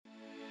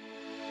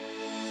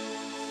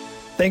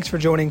Thanks for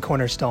joining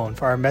Cornerstone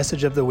for our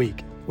message of the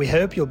week. We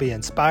hope you'll be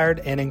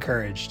inspired and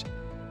encouraged.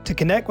 To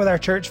connect with our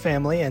church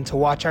family and to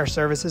watch our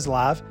services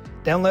live,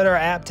 download our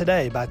app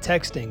today by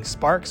texting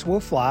Sparks Will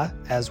Fly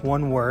as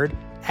one word,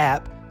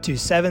 app, to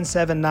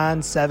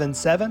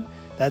 77977.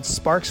 That's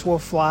Sparks Will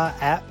Fly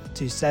app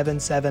to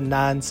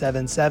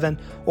 77977,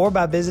 or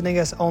by visiting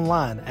us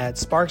online at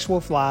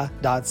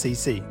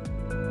sparkswillfly.cc.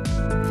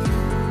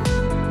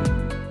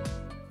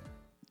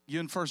 You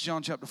in 1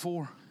 John chapter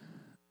 4?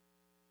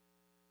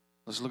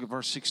 Let's look at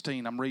verse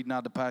 16. I'm reading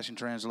out the Passion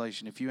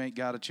Translation. If you ain't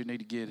got it, you need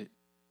to get it.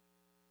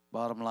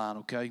 Bottom line,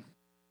 okay?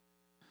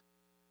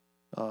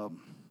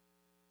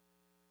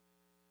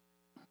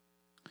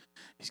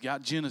 He's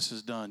got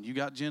Genesis done. You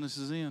got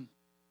Genesis in?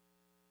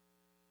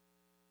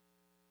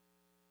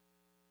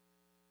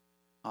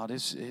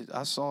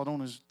 I saw it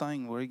on his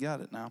thing where he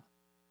got it now.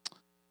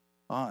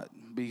 All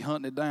right, be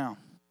hunting it down.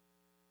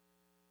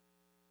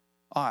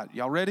 All right,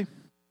 y'all ready?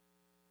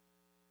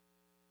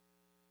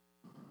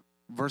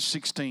 Verse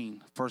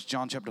 16, 1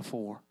 John chapter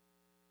 4.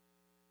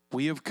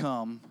 We have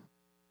come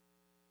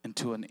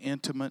into an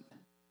intimate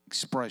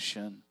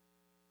expression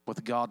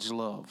with God's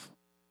love,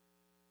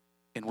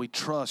 and we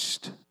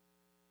trust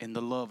in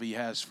the love He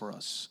has for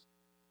us.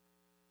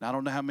 Now, I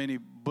don't know how many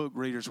book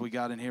readers we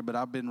got in here, but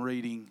I've been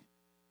reading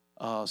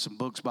some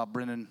books by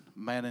Brennan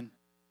Manning,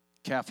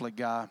 Catholic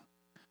guy,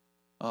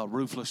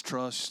 Ruthless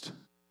Trust.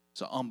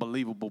 It's an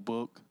unbelievable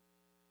book.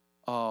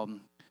 And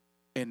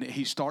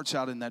he starts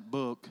out in that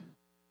book,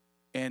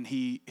 and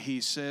he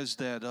says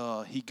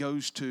that he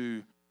goes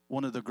to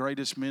one of the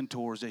greatest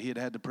mentors that he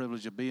had the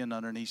privilege of being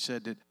under, and he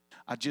said that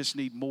I just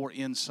need more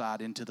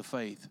insight into the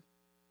faith.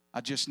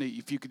 I just need,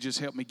 if you could just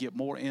help me get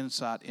more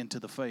insight into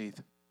the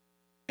faith.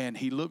 And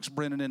he looks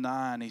Brennan in the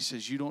eye and he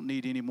says, you don't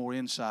need any more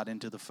insight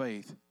into the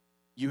faith.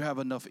 You have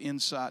enough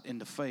insight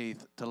into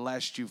faith to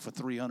last you for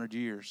 300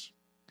 years.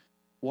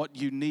 What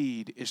you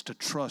need is to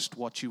trust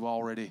what you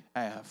already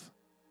have.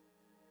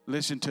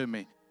 Listen to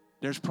me.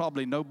 There's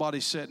probably nobody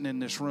sitting in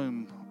this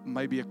room,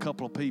 maybe a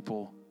couple of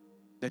people,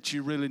 that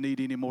you really need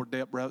any more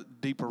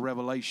deeper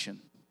revelation.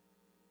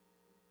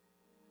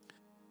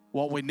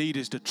 What we need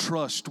is to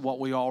trust what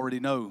we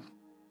already know.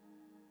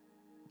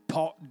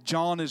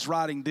 John is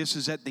writing, this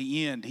is at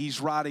the end.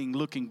 He's writing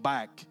looking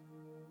back,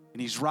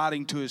 and he's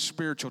writing to his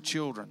spiritual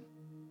children.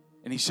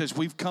 And he says,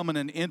 we've come in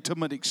an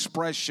intimate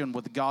expression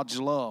with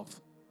God's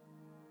love,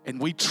 and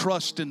we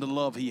trust in the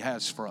love He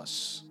has for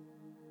us.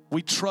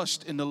 We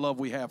trust in the love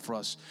we have for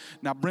us.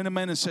 Now, Brennan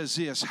Manning says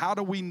this, how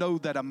do we know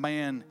that a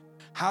man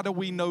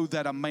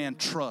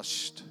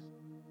trusts?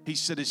 He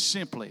said, it's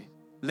simply,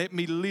 let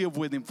me live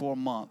with him for a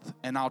month,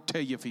 and I'll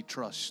tell you if he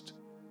trusts.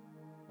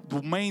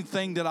 The main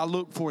thing that I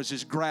look for is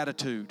his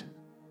gratitude.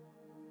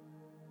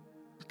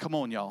 Come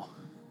on, y'all.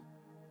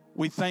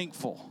 We're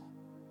thankful.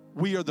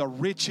 We are the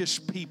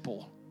richest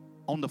people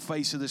on the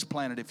face of this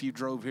planet. If you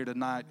drove here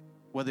tonight,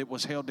 whether it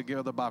was held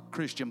together by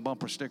Christian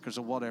bumper stickers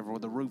or whatever,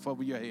 with a roof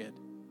over your head,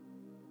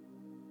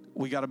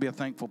 we got to be a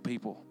thankful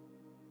people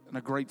and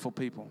a grateful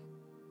people.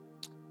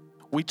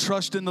 We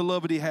trust in the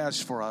love that He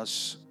has for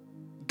us.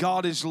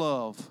 God is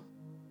love.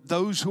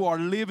 Those who are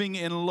living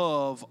in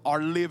love are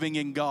living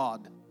in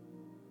God,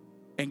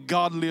 and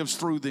God lives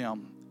through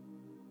them.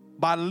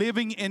 By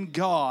living in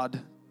God,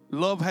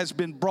 love has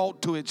been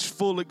brought to its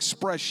full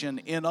expression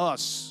in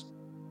us,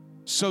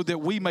 so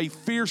that we may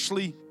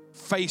fiercely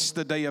face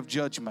the day of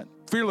judgment,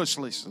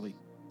 fearlessly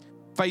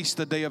face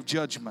the day of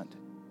judgment.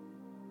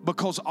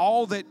 Because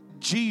all that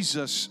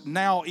Jesus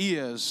now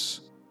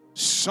is,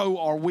 so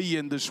are we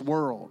in this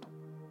world.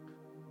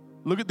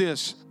 Look at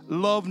this.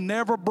 Love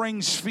never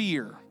brings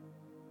fear.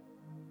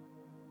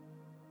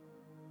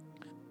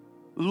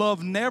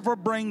 Love never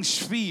brings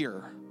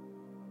fear,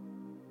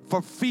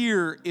 for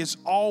fear is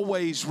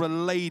always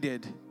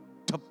related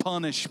to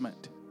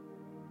punishment.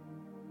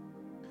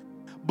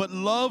 But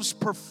love's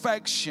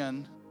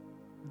perfection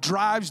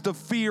drives the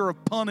fear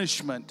of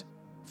punishment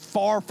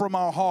far from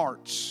our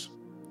hearts.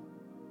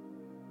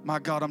 My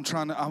God, I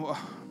don't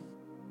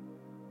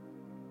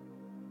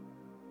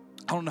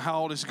know how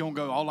all this is going to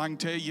go. All I can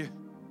tell you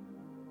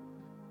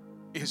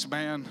is,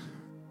 man,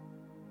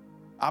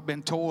 I've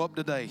been tore up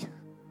today.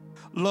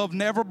 Love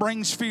never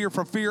brings fear,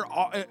 for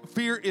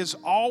fear is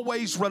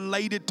always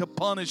related to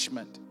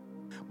punishment.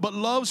 But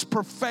love's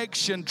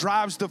perfection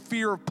drives the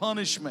fear of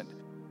punishment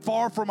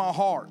far from our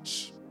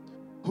hearts.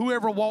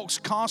 Whoever walks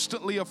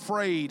constantly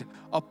afraid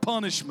of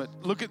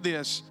punishment, look at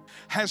this,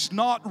 has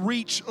not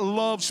reached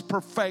love's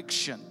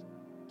perfection.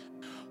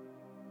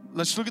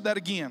 Let's look at that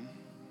again.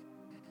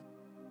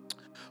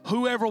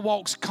 Whoever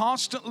walks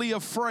constantly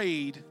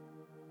afraid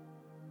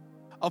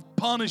of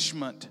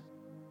punishment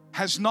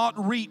has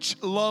not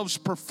reached love's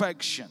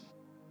perfection.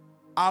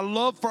 Our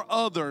love for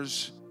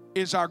others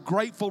is our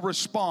grateful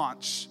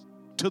response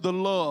to the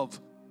love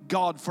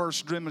God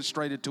first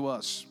demonstrated to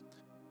us.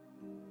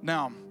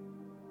 Now,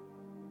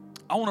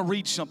 I want to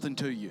read something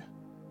to you.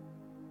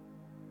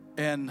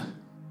 And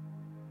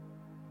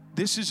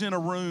this is in a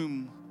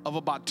room of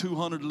about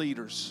 200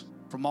 leaders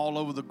from all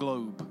over the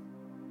globe.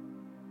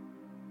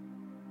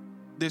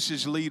 this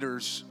is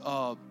leaders,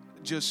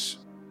 just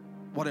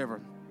whatever.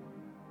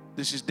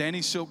 This is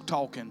Danny Silk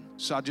talking,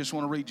 so I just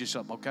want to read you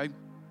something, okay?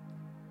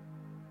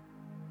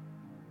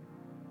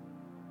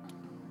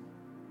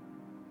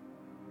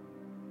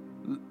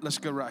 Let's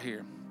go right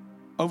here.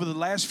 Over the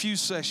last few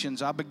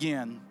sessions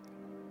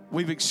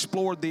we've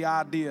explored the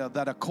idea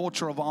that a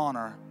culture of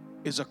honor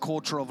is a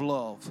culture of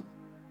love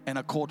and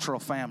a culture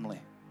of family.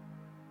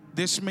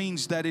 This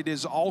means that it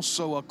is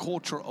also a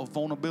culture of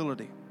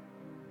vulnerability.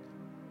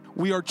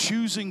 We are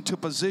choosing to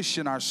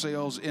position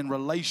ourselves in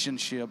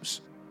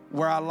relationships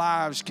where our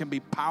lives can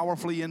be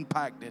powerfully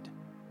impacted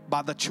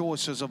by the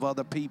choices of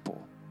other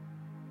people,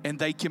 and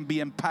they can be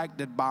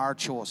impacted by our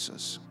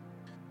choices.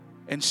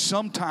 And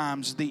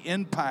sometimes the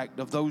impact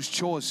of those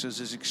choices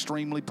is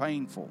extremely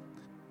painful.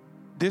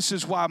 This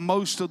is why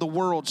most of the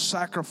world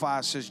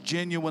sacrifices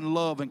genuine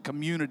love and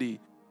community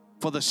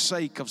for the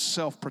sake of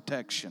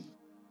self-protection.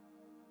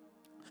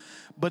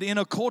 But in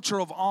a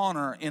culture of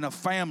honor in a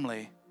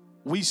family,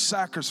 we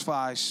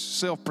sacrifice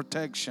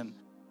self-protection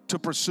to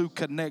pursue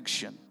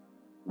connection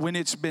when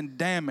it's been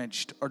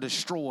damaged or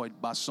destroyed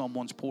by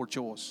someone's poor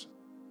choice.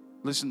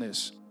 Listen to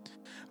this.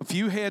 A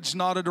few heads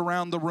nodded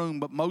around the room,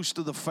 but most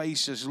of the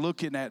faces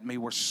looking at me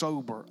were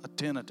sober,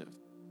 attentive.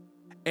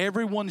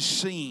 Everyone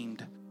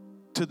seemed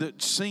to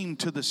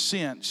the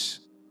sense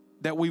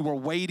that we were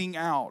wading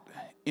out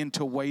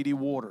into weighty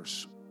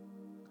waters.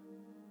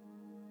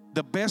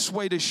 The best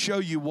way to show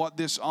you what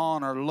this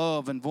honor,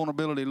 love, and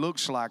vulnerability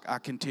looks like, I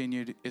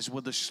continued, is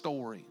with a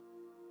story.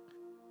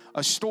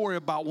 A story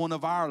about one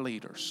of our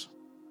leaders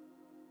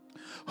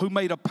who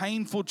made a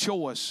painful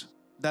choice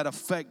that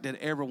affected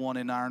everyone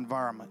in our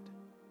environment.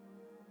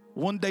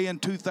 One day in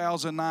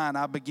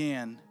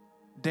 2009,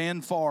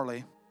 Dan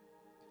Farley,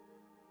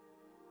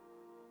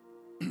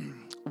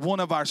 one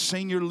of our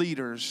senior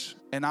leaders,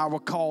 and I were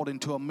called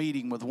into a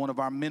meeting with one of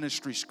our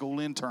ministry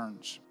school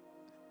interns.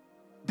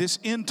 This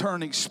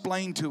intern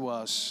explained to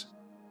us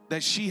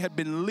that she had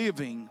been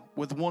living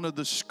with one of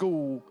the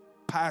school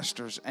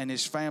pastors and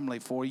his family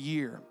for a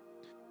year,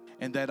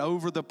 and that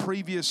over the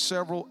previous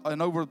several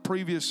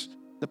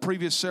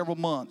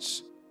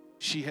months,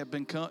 she had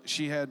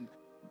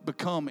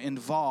become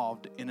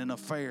involved in an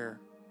affair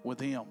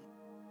with him.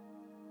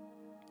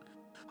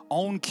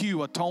 On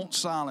cue, a taut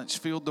silence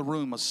filled the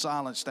room, a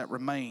silence that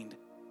remained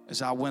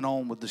as I went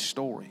on with the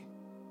story.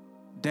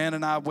 Dan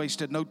and I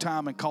wasted no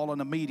time in calling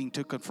a meeting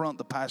to confront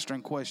the pastor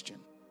in question.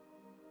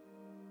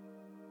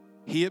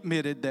 He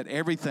admitted that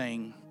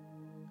everything,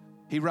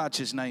 he writes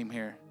his name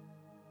here,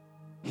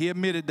 he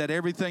admitted that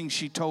everything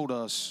she told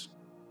us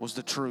was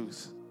the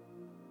truth.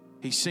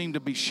 He seemed to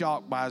be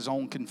shocked by his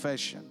own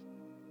confession.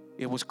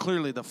 It was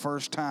clearly the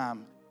first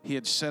time he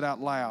had said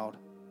out loud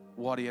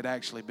what he had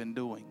actually been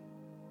doing.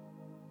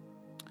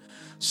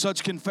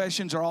 Such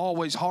confessions are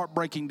always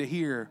heartbreaking to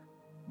hear,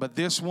 but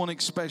this one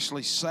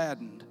especially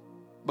saddened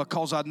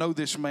because I know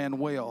this man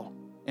well.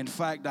 In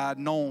fact, I had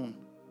known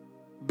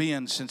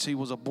Ben since he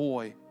was a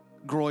boy,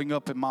 growing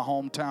up in my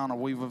hometown of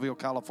Weaverville,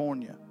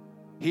 California.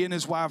 He and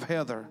his wife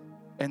Heather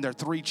and their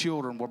 3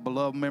 children were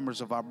beloved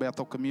members of our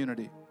Bethel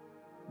community.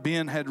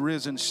 Ben had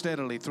risen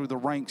steadily through the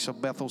ranks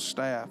of Bethel's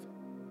staff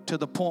to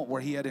the point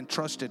where he had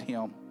entrusted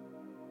him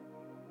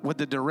with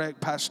the direct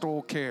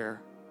pastoral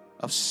care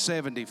of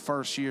 70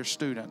 first-year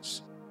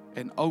students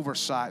and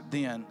oversight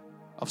then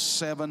of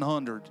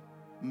 700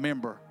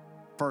 member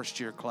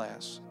first-year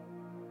class.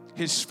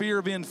 His sphere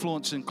of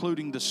influence,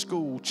 including the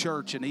school,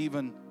 church, and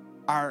even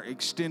our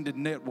extended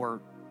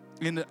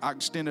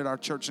our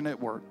church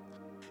network.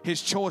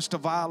 His choice to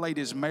violate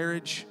his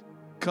marriage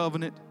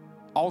covenant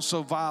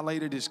also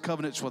violated his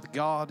covenants with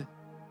God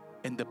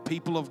and the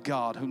people of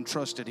God whom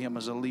trusted him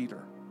as a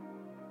leader.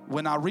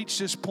 When I reached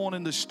this point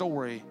in the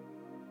story,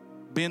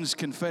 Ben's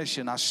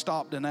confession, I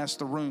stopped and asked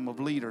the room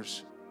of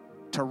leaders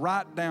to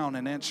write down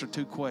and answer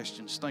 2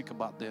 questions. Think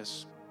about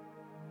this.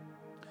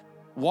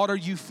 What are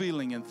you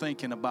feeling and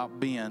thinking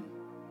about Ben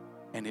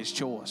and his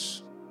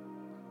choice?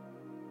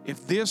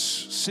 If this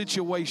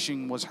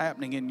situation was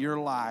happening in your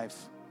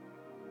life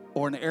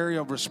or an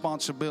area of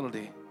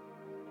responsibility,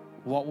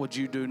 what would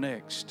you do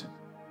next?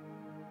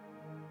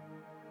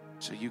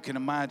 So you can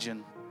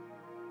imagine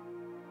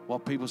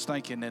what people's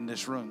thinking in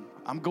this room.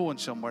 I'm going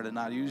somewhere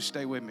tonight. You just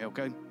stay with me,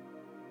 okay?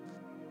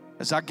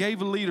 As I gave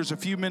the leaders a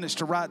few minutes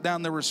to write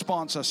down their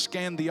response, I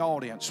scanned the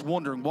audience,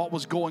 wondering what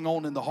was going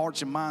on in the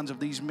hearts and minds of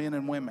these men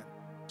and women.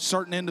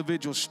 Certain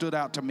individuals stood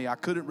out to me. I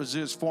couldn't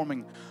resist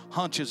forming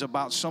hunches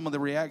about some of the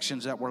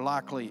reactions that were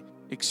likely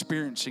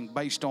experiencing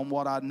based on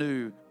what I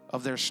knew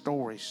of their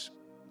stories.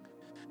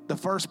 The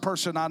first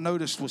person I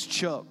noticed was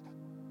Chuck,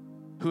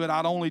 who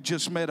I'd only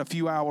just met a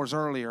few hours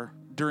earlier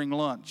during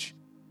lunch.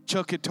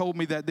 Chuck had told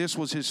me that this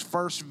was his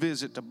first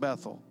visit to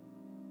Bethel.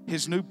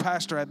 His new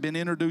pastor had been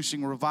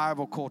introducing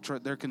revival culture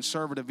at their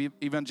conservative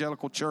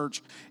evangelical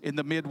church in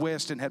the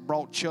Midwest and had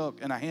brought Chuck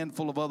and a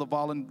handful of other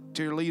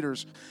volunteer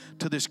leaders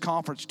to this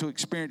conference to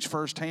experience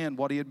firsthand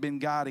what he had been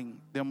guiding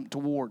them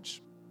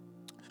towards.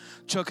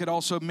 Chuck had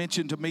also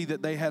mentioned to me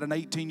that they had an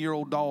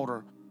 18-year-old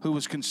daughter who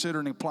was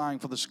considering applying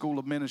for the School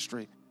of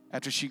Ministry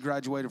after she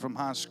graduated from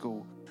high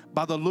school.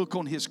 By the look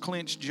on his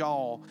clenched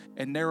jaw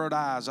and narrowed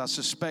eyes, I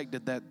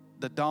suspected that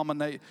the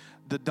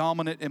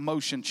dominant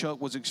emotion Chuck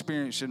was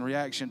experiencing in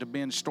reaction to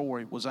Ben's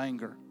story was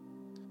anger.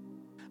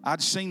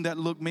 I'd seen that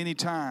look many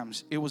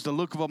times. It was the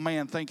look of a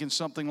man thinking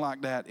something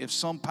like that. If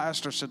some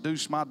pastor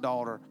seduced my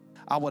daughter,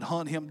 I would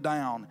hunt him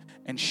down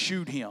and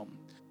shoot him.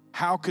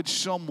 How could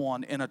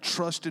someone in a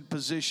trusted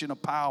position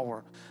of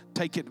power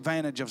take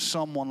advantage of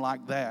someone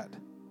like that?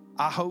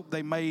 I hope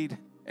they made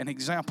an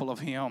example of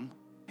him.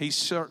 He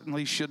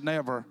certainly should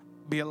never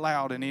be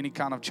allowed in any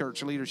kind of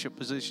church leadership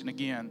position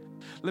again.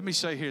 Let me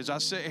say here, as I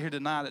sit here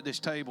tonight at this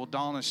table,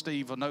 Don and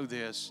Steve will know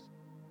this,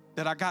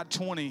 that I got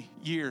 20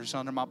 years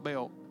under my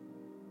belt.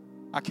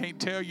 I can't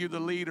tell you the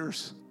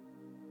leaders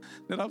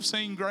that I've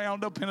seen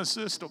ground up in a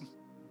system.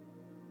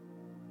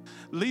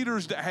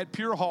 Leaders that had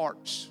pure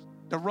hearts,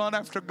 that run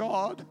after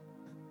God,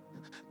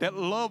 that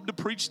loved to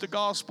preach the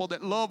gospel,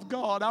 that loved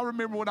God. I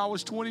remember when I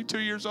was 22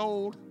 years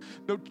old,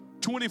 no,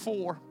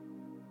 24,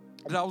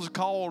 that I was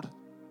called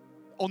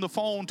on the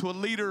phone to a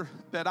leader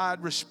that I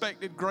had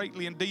respected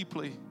greatly and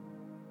deeply,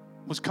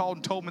 was called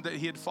and told me that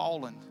he had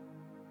fallen.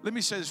 Let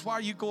me say this, why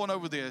are you going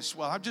over this?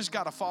 Well, I've just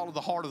got to follow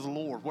the heart of the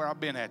Lord where I've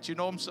been at. You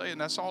know what I'm saying?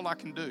 That's all I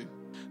can do.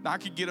 Now, I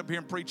could get up here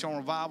and preach on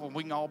revival, and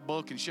we can all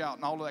buck and shout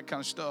and all of that kind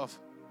of stuff.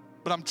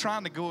 But I'm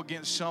trying to go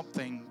against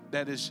something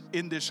that is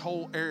in this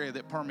whole area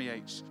that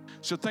permeates.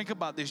 So think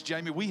about this,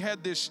 Jamie. We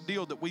had this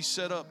deal that we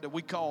set up that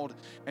we called,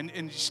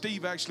 and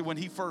Steve actually, when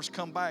he first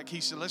come back,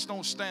 he said, let's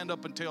don't stand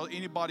up and tell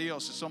anybody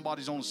else that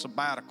somebody's on a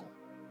sabbatical.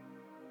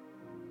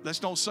 Let's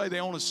don't say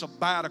they're on a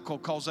sabbatical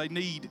because they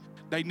need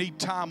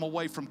time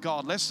away from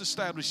God. Let's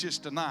establish this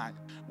tonight.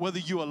 Whether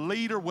you're a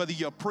leader, whether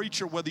you're a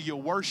preacher, whether you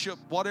worship,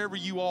 whatever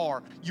you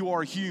are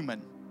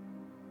human.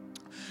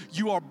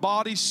 You are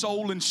body,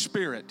 soul, and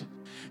spirit.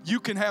 You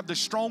can have the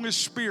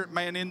strongest spirit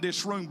man in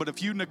this room, but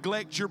if you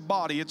neglect your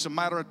body, it's a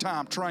matter of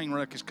time. Train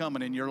wreck is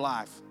coming in your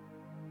life.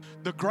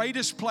 The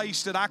greatest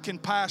place that I can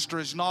pastor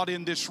is not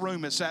in this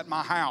room. It's at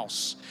my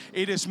house.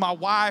 It is my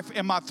wife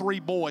and my 3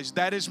 boys.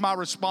 That is my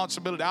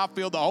responsibility. I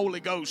feel the Holy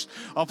Ghost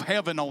of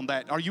heaven on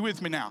that. Are you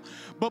with me now?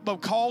 But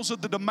because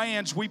of the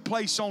demands we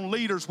place on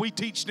leaders, we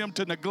teach them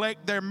to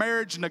neglect their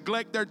marriage,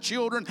 neglect their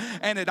children,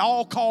 and at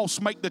all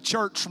costs make the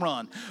church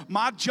run.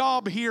 My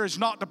job here is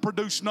not to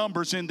produce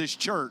numbers in this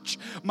church.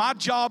 My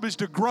job is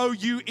to grow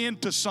you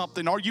into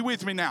something. Are you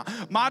with me now?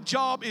 My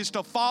job is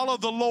to follow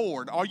the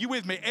Lord. Are you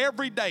with me?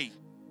 Every day.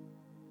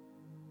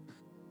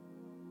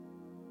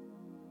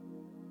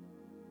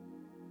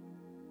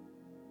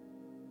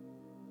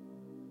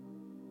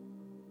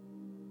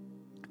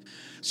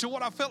 So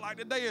what I felt like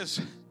today is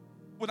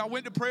when I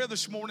went to prayer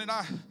this morning,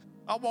 I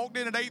walked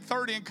in at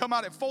 8:30 and come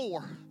out at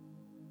 4.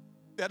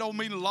 That don't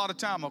mean a lot of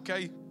time,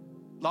 okay?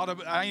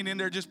 I ain't in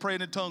there just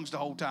praying in tongues the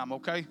whole time,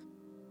 okay?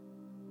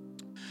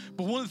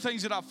 But one of the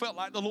things that I felt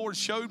like the Lord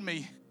showed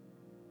me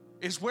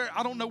is where,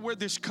 I don't know where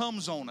this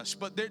comes on us,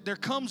 but there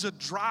comes a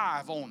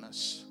drive on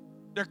us.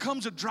 There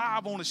comes a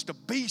drive on us to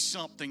be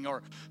something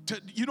or to,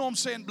 you know what I'm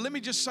saying? Let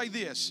me just say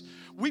this.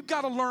 We've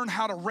got to learn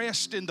how to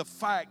rest in the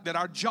fact that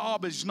our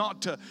job is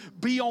not to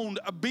be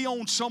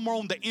on somewhere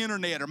on the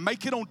internet or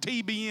make it on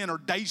TBN or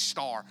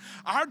Daystar.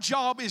 Our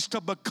job is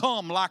to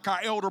become like our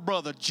elder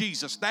brother,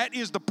 Jesus. That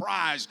is the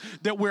prize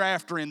that we're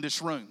after in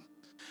this room.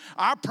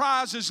 Our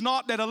prize is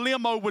not that a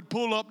limo would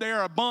pull up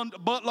there, a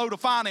buttload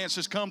of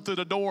finances come through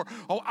the door.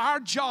 Oh, our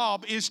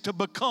job is to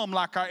become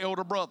like our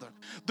elder brother.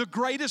 The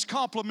greatest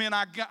compliment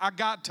I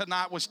got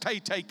tonight was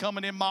Tay-Tay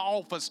coming in my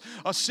office,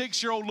 a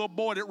 6-year-old little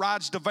boy that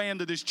rides the van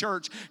to this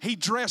church. He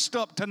dressed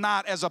up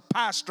tonight as a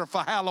pastor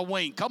for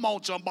Halloween. Come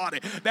on,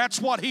 somebody.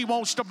 That's what he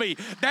wants to be.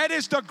 That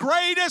is the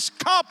greatest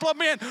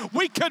compliment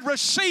we could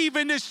receive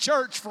in this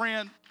church,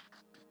 friend.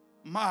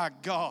 My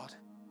God.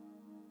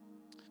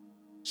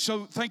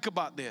 So think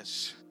about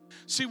this.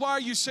 See, why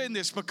are you saying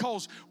this?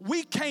 Because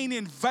we can't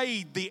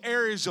invade the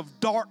areas of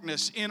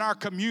darkness in our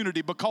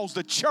community because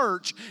the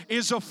church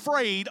is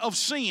afraid of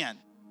sin.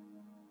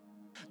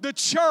 The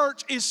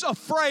church is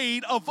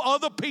afraid of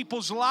other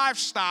people's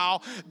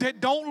lifestyle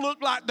that don't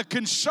look like the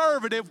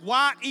conservative,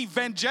 white,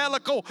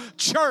 evangelical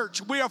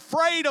church. We're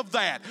afraid of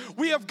that.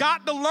 We have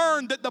got to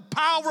learn that the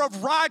power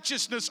of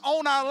righteousness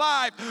on our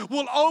life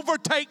will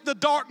overtake the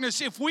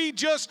darkness if we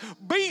just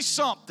be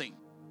something.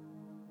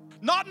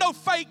 Not no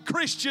fake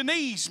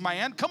Christianese,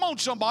 man. Come on,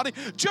 somebody.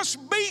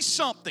 Just be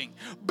something.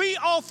 Be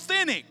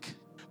authentic.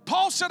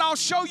 Paul said, I'll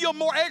show you a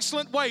more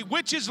excellent way,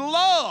 which is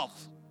love.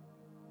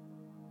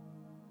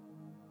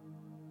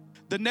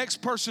 The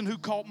next person who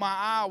caught my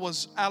eye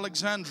was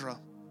Alexandra,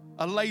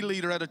 a lay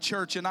leader at a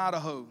church in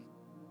Idaho.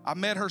 I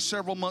met her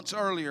several months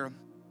earlier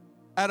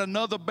at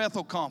another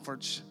Bethel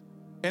conference,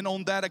 and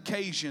on that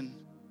occasion,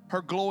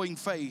 her glowing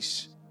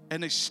face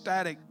and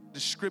ecstatic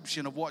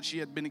description of what she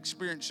had been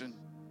experiencing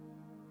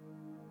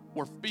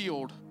were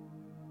filled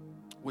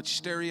with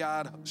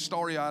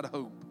starry-eyed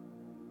hope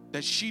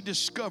that she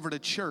discovered a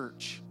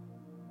church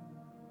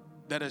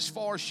that, as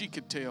far as she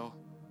could tell,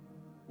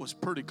 was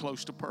pretty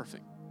close to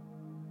perfect.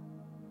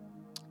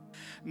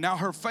 Now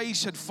her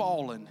face had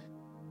fallen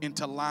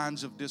into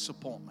lines of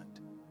disappointment.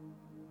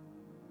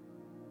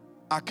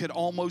 I could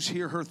almost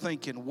hear her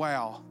thinking,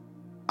 wow,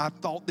 I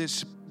thought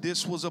this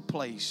was a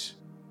place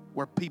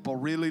where people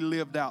really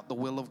lived out the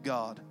will of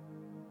God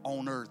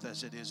on earth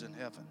as it is in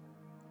heaven.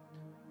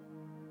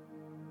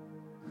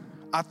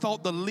 I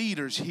thought the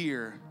leaders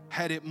here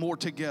had it more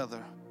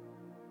together.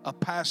 A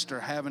pastor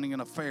having an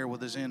affair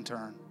with his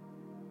intern.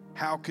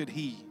 How could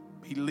he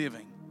be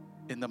living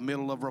in the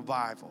middle of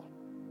revival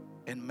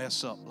and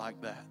mess up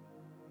like that?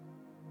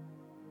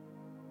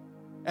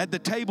 At the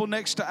table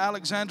next to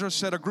Alexandra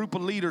sat a group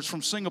of leaders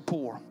from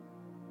Singapore.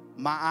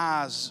 My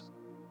eyes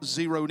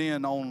zeroed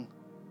in on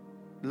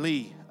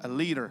Lee, a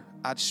leader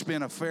I'd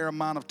spent a fair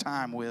amount of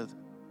time with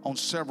on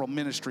several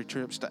ministry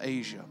trips to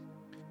Asia.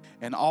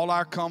 And all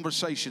our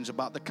conversations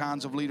about the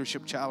kinds of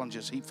leadership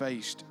challenges he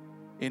faced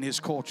in his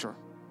culture,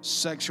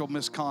 sexual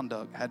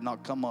misconduct had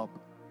not come up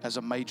as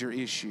a major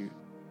issue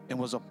and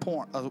was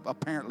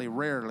apparently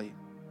rarely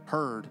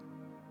heard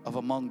of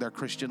among their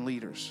Christian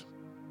leaders.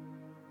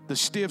 The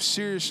stiff,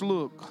 serious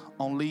look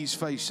on Lee's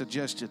face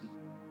suggested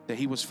that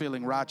he was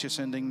feeling righteous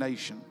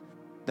indignation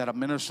that a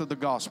minister of the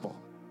gospel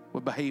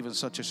would behave in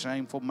such a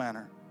shameful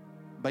manner.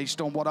 Based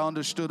on what I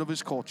understood of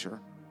his culture,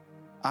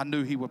 I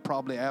knew he would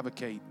probably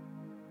advocate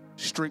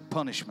strict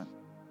punishment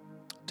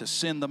to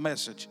send the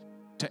message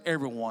to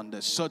everyone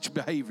that such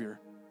behavior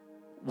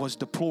was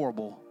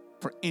deplorable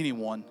for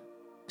anyone,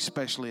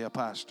 especially a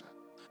pastor.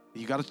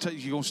 You going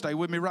to stay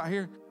with me right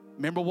here?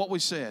 Remember what we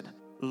said.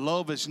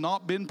 Love has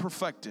not been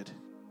perfected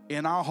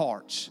in our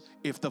hearts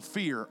if the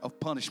fear of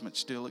punishment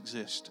still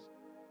exists.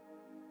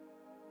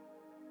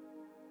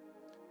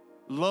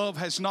 Love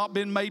has not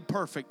been made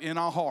perfect in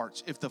our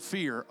hearts if the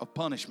fear of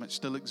punishment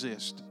still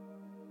exists.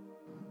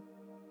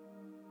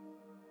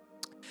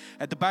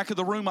 At the back of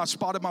the room, I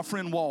spotted my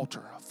friend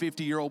Walter, a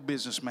 50-year-old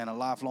businessman, a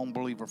lifelong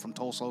believer from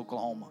Tulsa,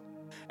 Oklahoma.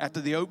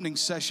 After the opening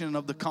session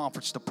of the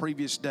conference the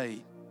previous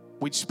day,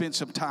 we'd spent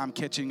some time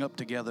catching up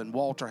together, and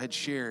Walter had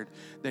shared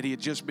that he had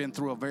just been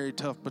through a very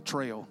tough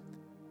betrayal.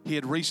 He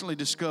had recently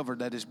discovered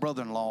that his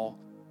brother-in-law,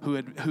 who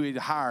had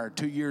hired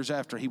 2 years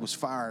after he was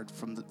fired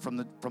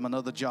from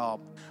another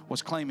job,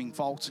 was claiming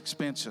false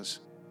expenses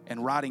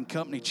and writing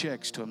company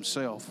checks to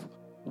himself.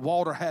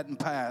 Walter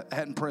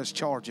hadn't pressed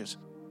charges,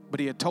 but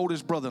he had told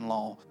his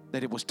brother-in-law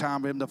that it was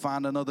time for him to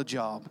find another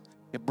job.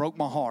 It broke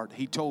my heart,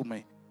 he told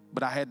me,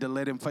 but I had to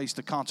let him face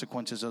the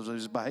consequences of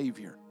his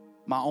behavior.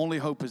 My only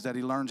hope is that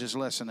he learns his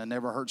lesson and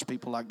never hurts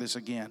people like this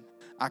again.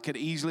 I could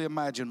easily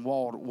imagine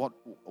what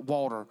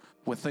Walter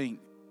would think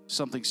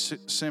something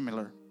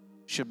similar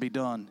should be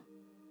done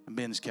in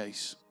Ben's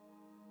case.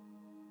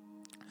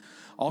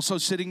 Also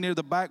sitting near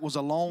the back was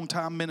a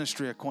longtime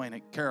ministry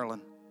acquaintance,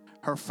 Carolyn.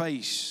 Her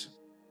face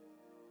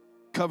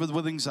covered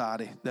with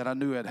anxiety that I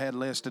knew had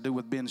less to do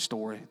with Ben's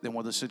story than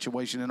with the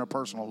situation in her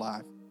personal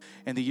life.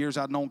 In the years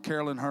I'd known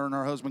Carolyn, her and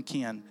her husband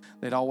Ken,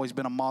 they'd always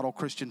been a model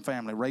Christian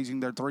family,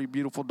 raising their 3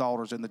 beautiful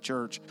daughters in the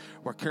church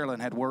where Carolyn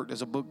had worked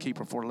as a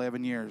bookkeeper for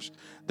 11 years.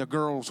 The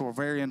girls were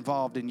very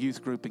involved in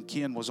youth group, and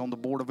Ken was on the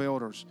board of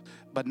elders.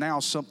 But now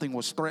something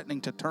was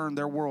threatening to turn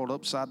their world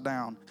upside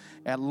down.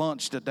 At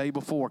lunch the day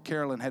before,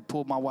 Carolyn had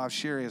pulled my wife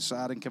Sherry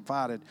aside and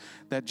confided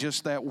that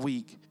just that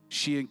week,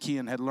 she and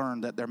Ken had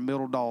learned that their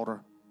middle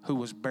daughter, who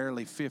was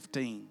barely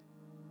 15,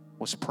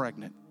 was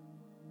pregnant.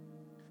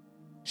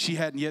 She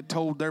hadn't yet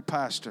told their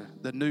pastor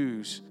the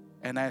news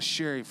and asked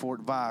Sherry for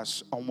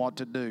advice on what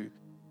to do.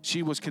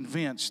 She was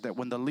convinced that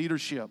when the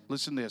leadership,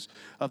 listen to this,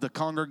 of the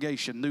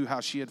congregation knew how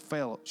she had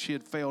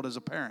failed as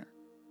a parent,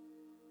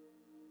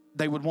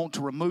 they would want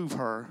to remove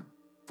her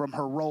from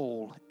her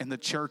role in the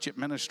church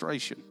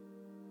administration.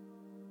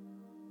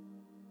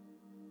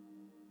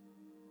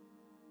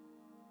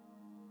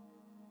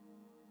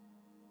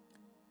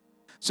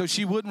 So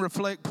she wouldn't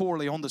reflect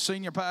poorly on the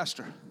senior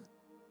pastor.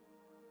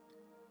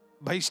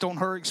 Based on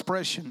her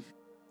expression,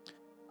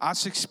 I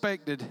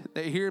suspected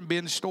that hearing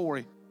Ben's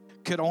story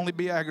could only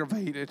be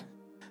aggravating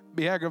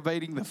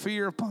the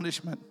fear of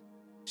punishment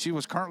she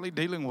was currently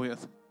dealing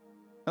with.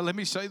 Now let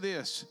me say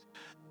this.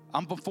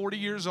 I'm 40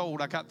 years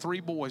old. I got 3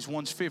 boys.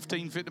 One's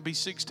 15, fit to be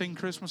 16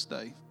 Christmas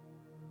Day.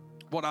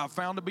 What I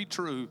found to be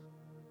true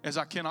is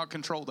I cannot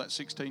control that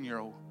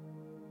 16-year-old.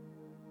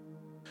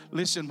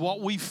 Listen,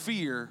 what we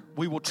fear,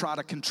 we will try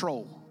to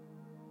control.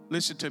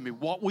 Listen to me.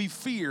 What we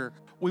fear,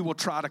 we will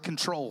try to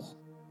control.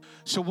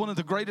 So one of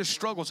the greatest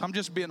struggles, I'm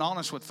just being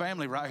honest with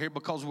family right here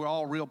because we're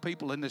all real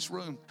people in this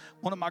room.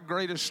 One of my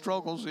greatest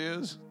struggles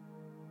is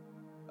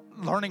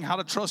learning how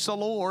to trust the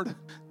Lord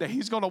that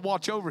He's going to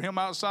watch over him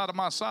outside of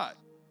my sight.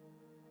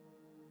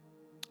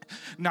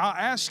 Now I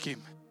asked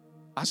him,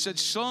 I said,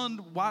 son,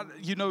 why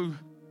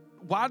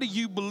do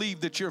you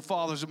believe that your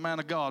father's a man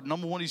of God?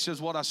 Number one, he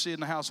says, what I see in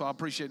the house, so I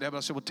appreciate that. But I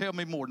said, well, tell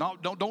me more. No,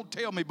 don't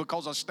tell me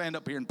because I stand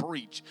up here and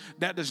preach.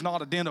 That does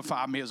not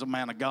identify me as a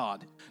man of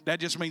God. That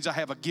just means I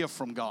have a gift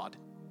from God.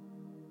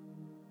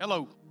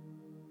 Hello.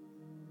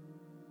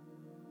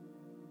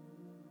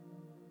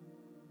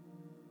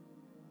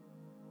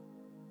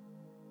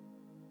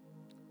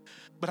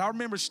 But I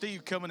remember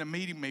Steve coming and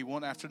meeting me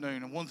one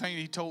afternoon, and one thing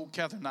he told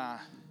Catherine and I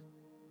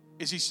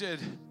is he said,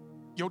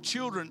 your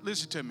children,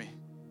 listen to me,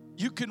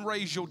 you can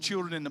raise your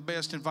children in the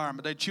best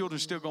environment. Their children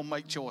still going to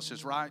make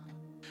choices, right?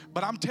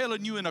 But I'm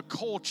telling you, in a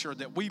culture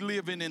that we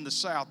live in the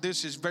South,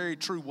 this is very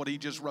true what he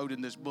just wrote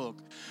in this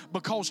book.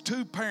 Because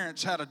two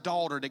parents had a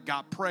daughter that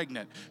got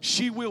pregnant,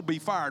 she will be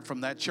fired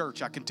from that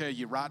church, I can tell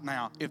you right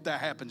now, if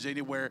that happens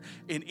anywhere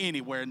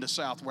in the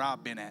South where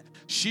I've been at.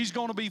 She's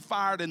going to be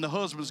fired and the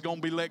husband's going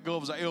to be let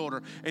go as an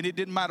elder. And it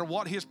didn't matter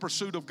what his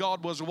pursuit of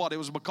God was or what. It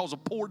was because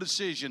of poor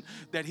decision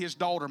that his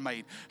daughter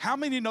made. How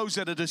many knows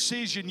that a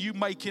decision you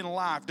make in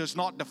life does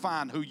not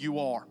define who you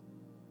are?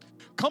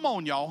 Come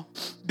on, y'all.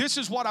 This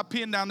is what I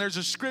pinned down. There's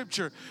a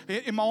scripture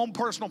in my own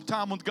personal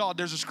time with God.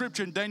 There's a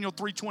scripture in Daniel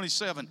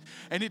 3:27,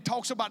 and it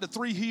talks about the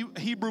three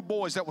Hebrew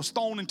boys that was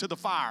thrown into the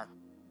fire.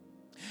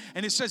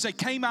 And it says they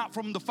came out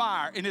from the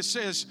fire, and it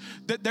says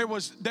that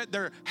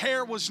their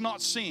hair was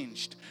not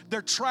singed.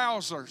 Their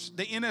trousers,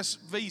 the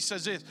NSV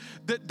says this,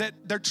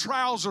 that their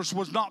trousers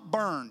was not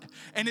burned.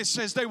 And it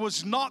says there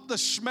was not the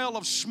smell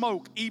of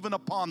smoke even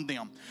upon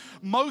them.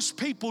 Most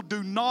people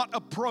do not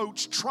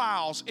approach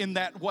trials in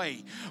that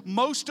way.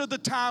 Most of the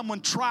time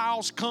when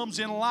trials comes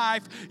in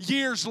life,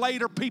 years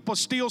later, people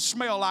still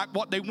smell like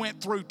what they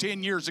went through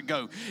 10 years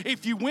ago.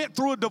 If you went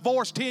through a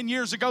divorce 10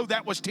 years ago,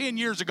 that was 10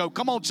 years ago.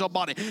 Come on,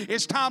 somebody.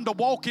 It's time to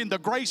walk in the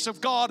grace of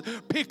God.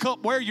 Pick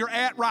up where you're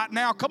at right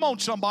now. Come on,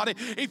 somebody.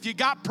 If you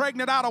got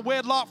pregnant out of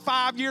wedlock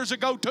 5 years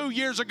ago, 2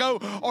 years ago,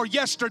 or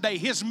yesterday,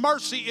 His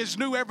mercy is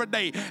new every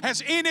day.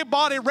 Has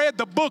anybody read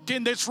the book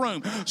in this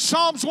room?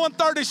 Psalms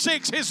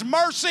 136, His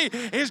mercy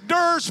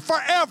endures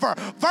forever.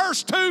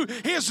 Verse 2,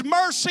 His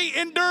mercy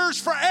endures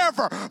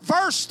forever.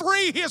 Verse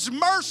 3, His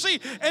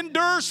mercy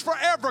endures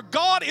forever.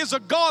 God is a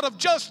God of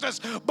justice,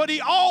 but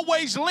He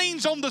always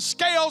leans on the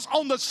scales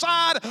on the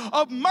side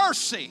of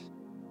mercy.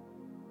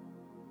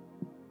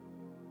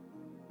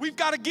 We've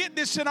got to get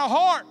this in our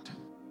heart.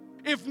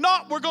 If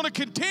not, we're going to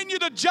continue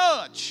to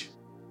judge.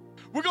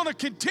 We're going to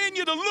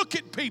continue to look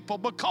at people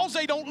because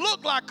they don't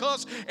look like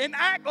us and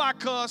act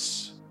like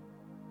us.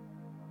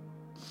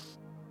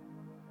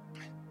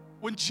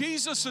 When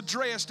Jesus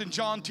addressed in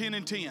John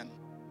 10:10,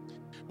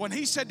 when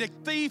He said, the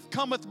thief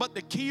cometh but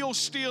to kill,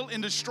 steal,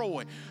 and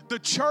destroy. The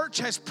church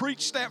has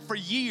preached that for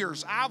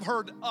years. I've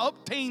heard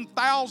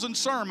 18,000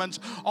 sermons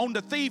on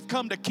the thief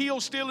come to kill,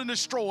 steal, and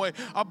destroy,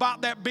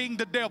 about that being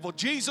the devil.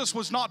 Jesus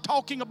was not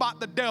talking about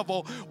the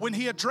devil when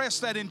He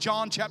addressed that in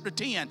John chapter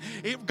 10.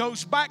 It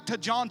goes back to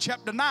John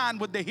chapter 9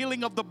 with the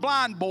healing of the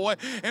blind boy.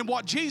 And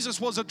what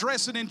Jesus was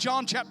addressing in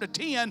John chapter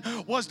 10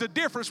 was the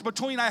difference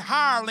between a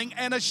hireling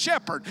and a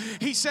shepherd.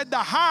 He said the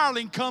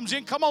hireling comes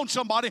in, come on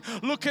somebody,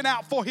 looking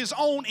out for his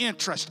own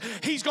interest.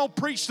 He's going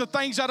to preach the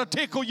things that'll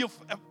tickle you.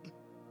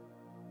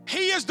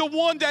 He is the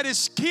one that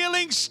is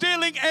killing,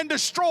 stealing, and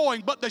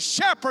destroying, but the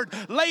shepherd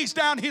lays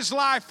down his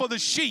life for the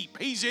sheep.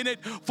 He's in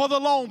it for the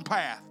long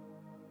path.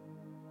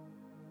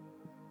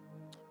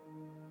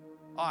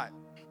 All right.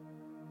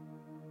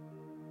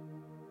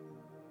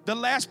 The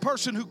last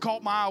person who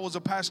caught my eye was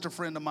a pastor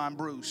friend of mine,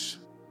 Bruce,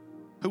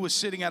 who was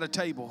sitting at a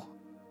table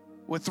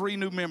with 3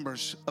 new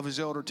members of his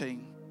elder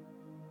team.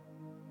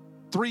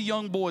 3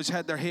 young boys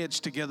had their heads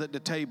together at the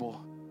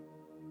table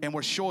and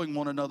were showing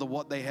one another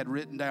what they had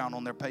written down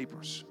on their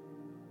papers.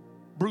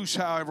 Bruce,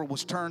 however,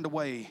 was turned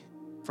away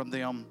from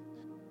them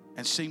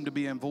and seemed to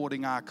be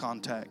avoiding eye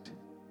contact.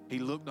 He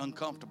looked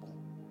uncomfortable.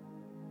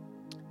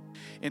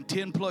 In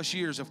 10 plus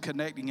years of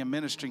connecting and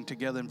ministering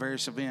together in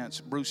various events,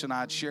 Bruce and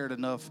I had shared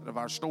enough of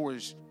our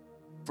stories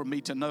for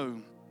me to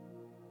know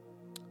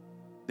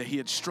that he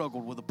had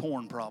struggled with a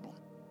porn problem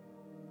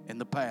in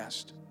the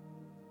past.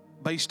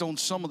 Based on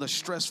some of the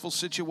stressful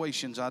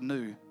situations I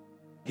knew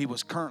he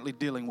was currently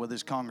dealing with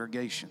his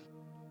congregation,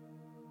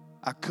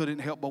 I couldn't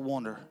help but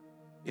wonder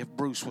if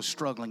Bruce was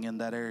struggling in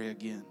that area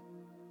again.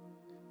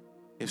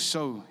 If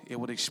so, it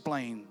would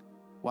explain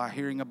why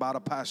hearing about a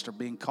pastor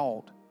being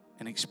caught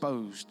and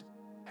exposed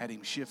had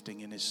him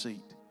shifting in his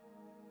seat.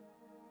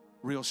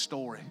 Real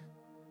story.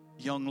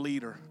 Young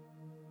leader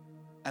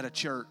at a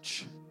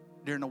church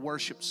during a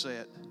worship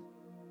set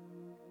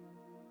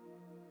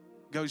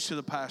goes to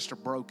the pastor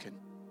broken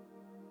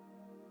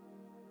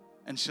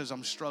and says,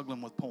 I'm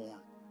struggling with porn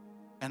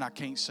and I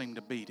can't seem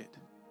to beat it.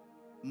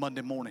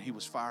 Monday morning he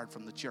was fired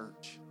from the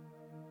church.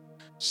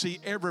 See,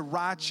 every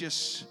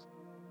righteous,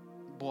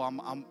 boy,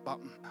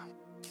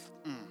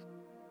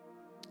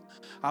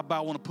 I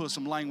about want to put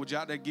some language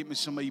out there, get me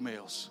some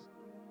emails.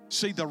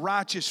 See, the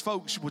righteous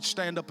folks would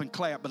stand up and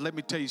clap, but let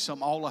me tell you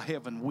something, all of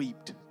heaven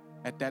wept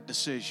at that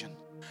decision.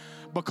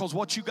 Because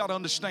what you got to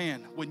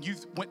understand, when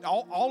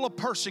all a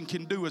person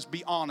can do is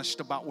be honest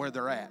about where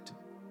they're at.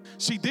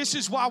 See, this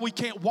is why we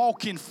can't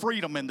walk in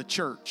freedom in the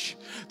church.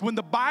 When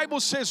the Bible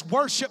says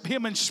worship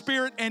Him in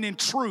spirit and in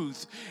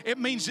truth, it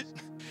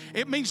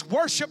means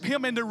worship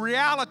Him in the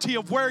reality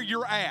of where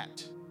you're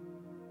at.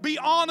 Be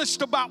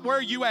honest about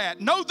where you at.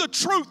 Know the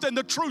truth, and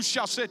the truth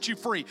shall set you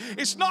free.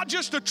 It's not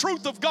just the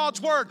truth of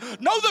God's word.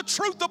 Know the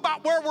truth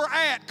about where we're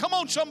at. Come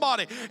on,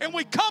 somebody. And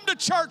we come to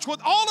church with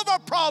all of our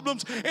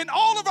problems and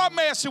all of our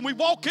mess, and we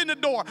walk in the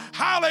door.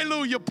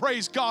 Hallelujah,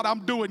 praise God,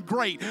 I'm doing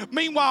great.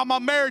 Meanwhile, my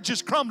marriage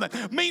is crumbling.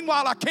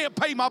 Meanwhile, I can't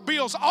pay my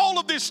bills. All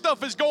of this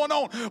stuff is going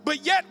on.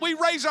 But yet we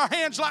raise our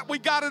hands like we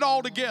got it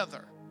all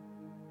together.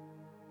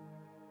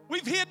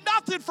 We've hid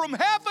nothing from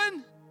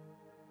heaven.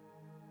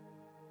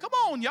 Come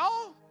on,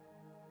 y'all.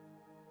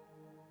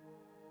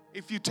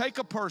 If you take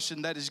a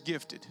person that is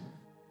gifted,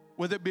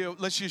 whether it be,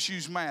 let's just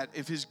use Matt,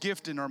 if his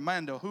gifting, or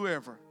Amanda,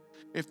 whoever,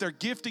 if their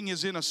gifting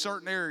is in a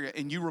certain area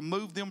and you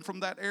remove them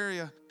from that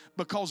area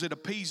because it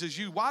appeases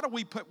you, why do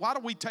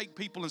we take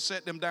people and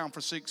set them down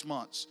for 6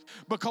 months?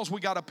 Because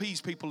we got to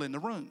appease people in the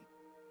room.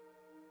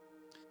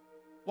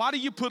 Why do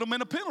you put them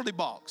in a penalty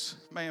box?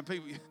 Man,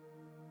 people,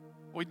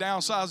 we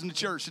downsizing the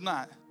church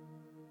tonight.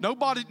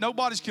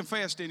 Nobody's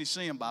confessed any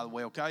sin, by the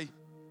way, okay?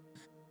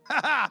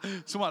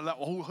 Somebody like,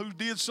 well, who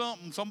did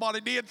something? Somebody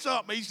did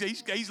something.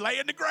 He's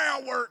laying the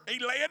groundwork.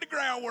 He's laying the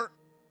groundwork.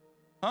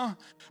 Huh?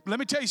 But let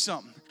me tell you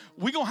something.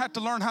 We're going to have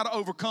to learn how to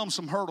overcome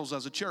some hurdles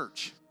as a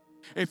church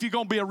if you're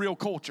going to be a real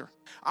culture.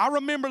 I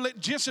remember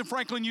Jensen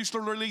Franklin used to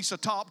release a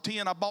top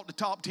 10. I bought the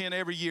top 10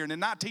 every year. And in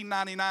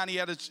 1999, he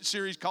had a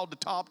series called the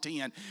Top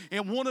 10.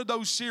 And one of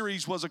those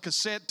series was a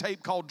cassette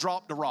tape called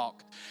Drop the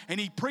Rock. And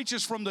he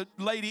preaches from the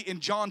lady in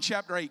John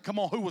chapter 8, come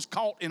on, who was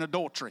caught in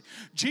adultery.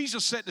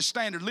 Jesus set the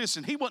standard.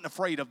 Listen, he wasn't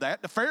afraid of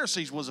that. The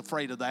Pharisees was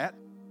afraid of that.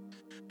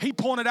 He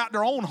pointed out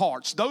their own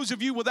hearts. Those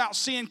of you without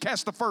sin,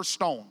 cast the first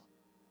stone.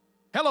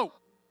 Hello.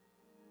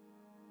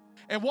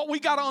 And what we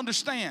got to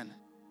understand,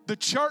 the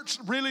church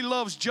really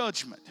loves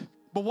judgment.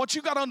 But what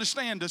you got to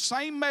understand, the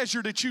same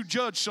measure that you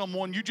judge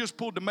someone, you just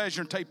pulled the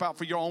measuring tape out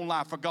for your own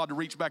life for God to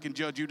reach back and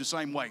judge you the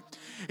same way.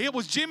 It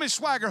was Jimmy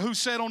Swaggart who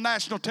said on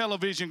national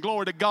television,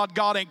 glory to God,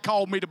 God ain't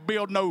called me to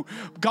build no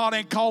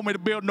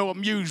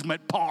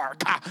amusement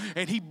park.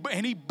 And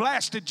he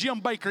blasted Jim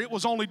Baker. It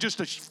was only just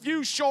a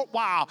few short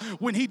while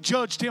when he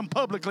judged him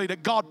publicly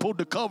that God pulled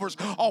the covers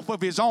off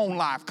of his own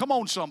life. Come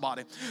on,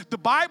 somebody. The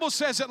Bible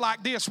says it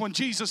like this when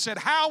Jesus said,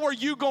 how are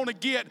you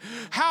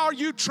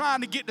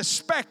trying to get the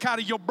speck out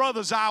of your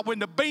brother's eye when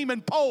the beaming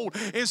pole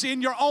is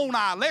in your own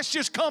eye? Let's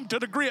just come to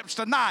the grips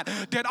tonight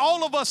that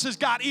all of us has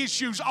got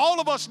issues. All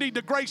of us need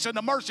the grace and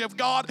the mercy of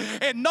God,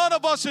 and none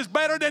of us is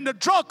better than the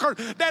drunkard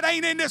that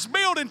ain't in this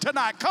building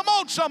tonight. Come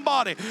on,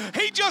 somebody.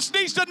 He just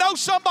needs to know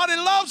somebody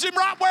loves him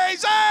right where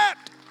he's at.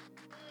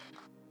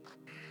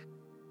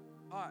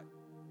 All right.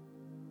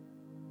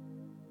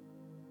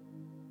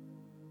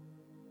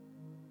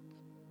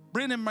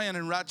 Brendan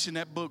Manning writes in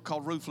that book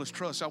called Ruthless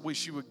Trust. I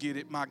wish you would get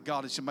it. My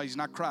God, it's amazing.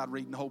 I cried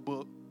reading the whole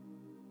book.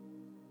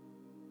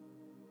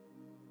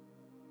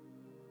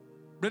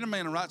 Brendan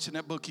Manning writes in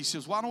that book, he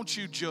says, why don't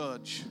you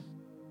judge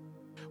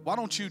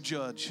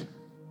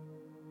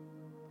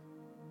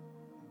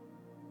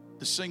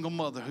the single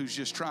mother who's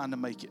just trying to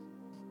make it?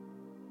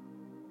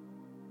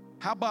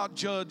 How about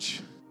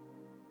judge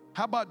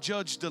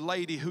the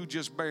lady who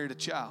just buried a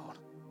child?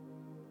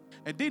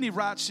 And then he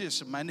writes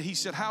this, man, he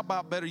said, how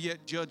about better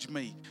yet, judge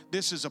me?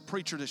 This is a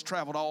preacher that's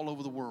traveled all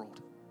over the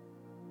world.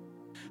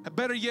 And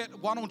better yet,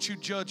 why don't you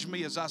judge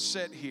me as I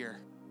sit here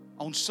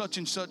on such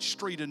and such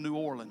street in New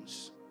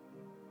Orleans,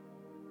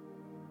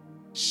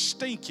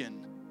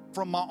 stinking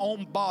from my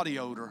own body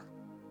odor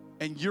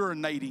and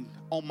urinating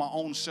on my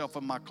own self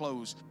and my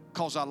clothes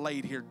because I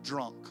laid here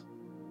drunk.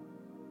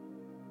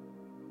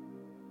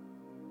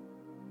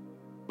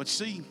 But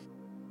see,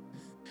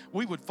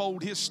 we would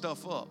fold his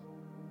stuff up.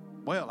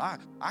 Well,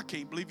 I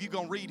can't believe you're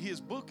going to read his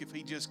book if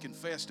he just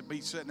confessed to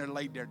be sitting there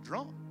laid there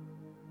drunk.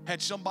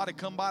 Had somebody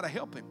come by to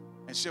help him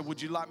and said,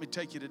 would you like me to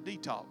take you to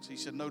detox? He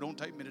said, no, don't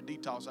take me to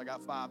detox. I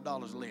got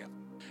 $5 left.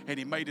 And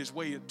he made his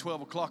way at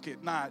 12 o'clock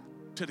at night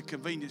to the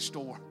convenience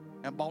store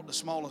and bought the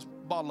smallest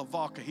bottle of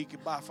vodka he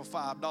could buy for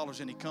 $5,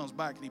 and he comes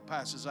back and he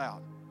passes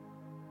out.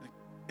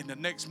 And the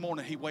next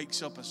morning he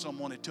wakes up and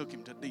someone had took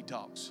him to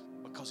detox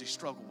because he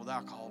struggled with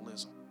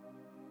alcoholism.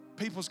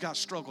 People's got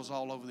struggles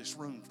all over this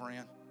room,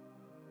 friend.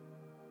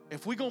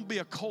 If we're going to be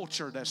a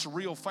culture that's a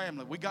real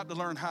family, we got to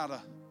learn how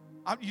to.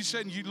 You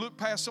said you look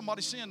past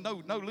somebody's sin.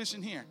 No,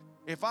 listen here.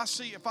 If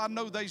I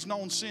know there's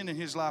known sin in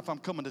his life, I'm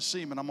coming to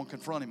see him and I'm going to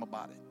confront him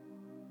about it.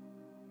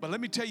 But let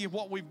me tell you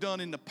what we've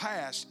done in the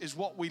past is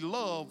what we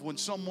love when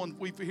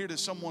we hear that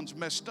someone's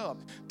messed up.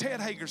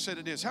 Ted Hager said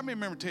it is. How many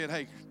remember Ted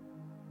Hager?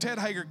 Ted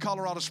Hager,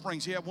 Colorado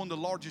Springs. He had one of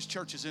the largest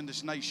churches in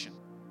this nation.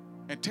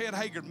 And Ted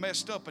Hager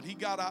messed up, and he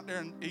got out there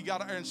and he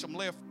got out there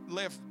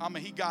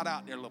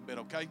a little bit,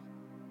 okay?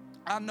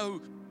 I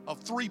know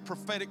of 3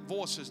 prophetic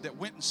voices that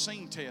went and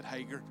seen Ted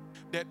Hager,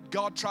 that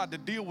God tried to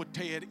deal with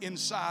Ted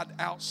inside,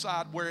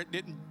 outside, where it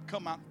didn't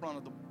come out in front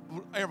of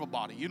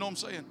everybody. You know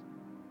what I'm saying?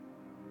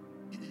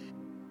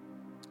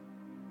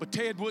 But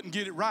Ted wouldn't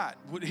get it right.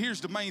 Here's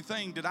the main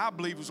thing that I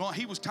believe was on.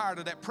 He was tired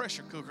of that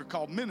pressure cooker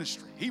called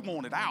ministry. He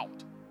wanted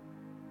out.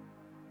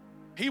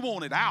 He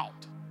wanted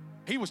out.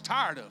 He was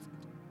tired of it.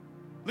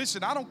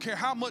 Listen, I don't care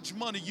how much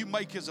money you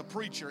make as a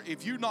preacher.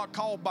 If you're not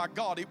called by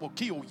God, it will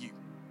kill you.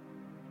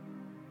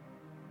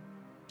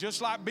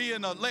 Just like being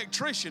an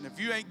electrician. If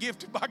you ain't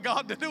gifted by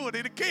God to do it,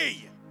 it'll kill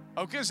you.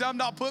 Okay, so I'm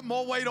not putting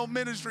more weight on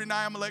ministry than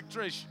I am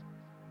electrician.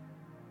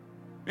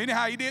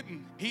 Anyhow, he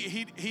didn't.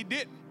 He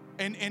didn't.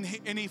 And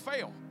he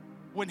failed.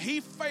 When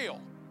he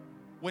failed,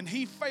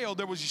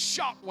 there was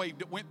a shockwave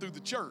that went through the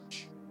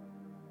church.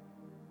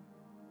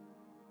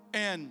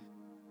 And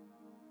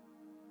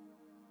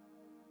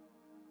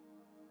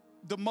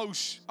the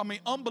most,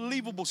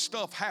 unbelievable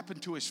stuff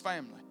happened to his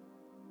family.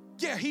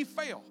 Yeah, he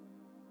failed.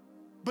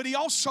 But he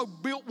also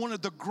built one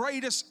of the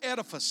greatest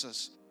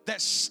edifices that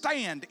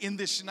stand in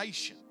this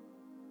nation.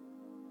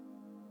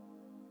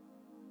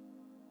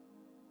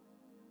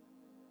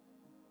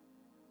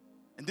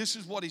 And this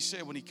is what he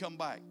said when he come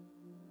back.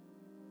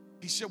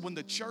 He said, when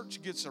the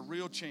church gets a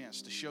real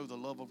chance to show the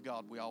love of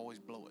God, we always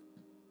blow it.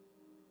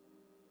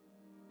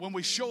 When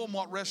we show them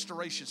what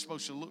restoration is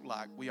supposed to look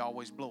like, we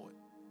always blow it.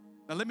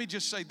 Now let me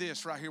just say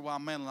this right here while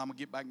I'm manling. I'm going to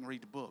get back and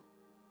read the book.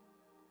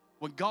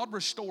 When God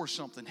restores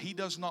something, he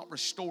does not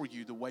restore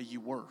you the way you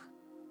were.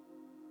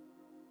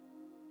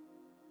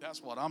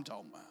 That's what I'm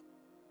talking about.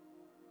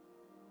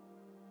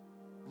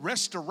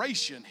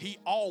 Restoration, he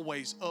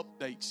always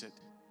updates it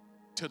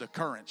to the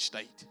current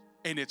state.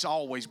 And it's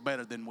always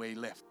better than where he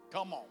left it.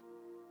 Come on.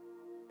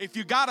 If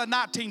you got a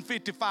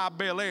 1955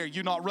 Bel Air,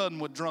 you're not running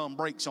with drum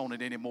brakes on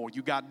it anymore.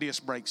 You got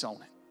disc brakes on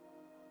it.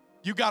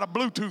 You got a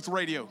Bluetooth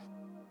radio,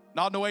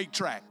 not no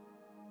 8-track.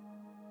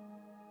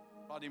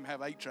 I didn't even have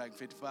 8-track in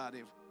 55,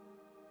 did we?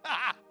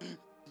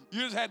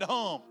 You just had to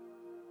hum.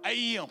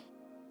 AM.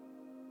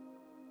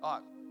 All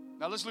right.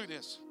 Now let's look at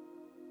this.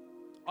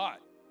 All right.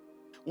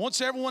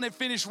 Once everyone had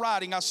finished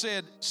writing, I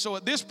said, so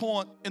at this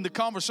point in the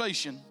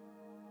conversation,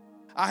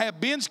 I have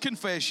Ben's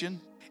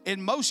confession.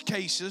 In most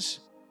cases,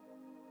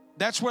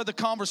 that's where the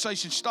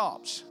conversation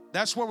stops.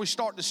 That's where we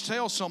start to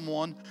tell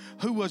someone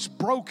who has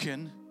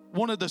broken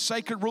one of the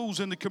sacred rules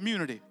in the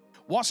community.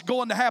 What's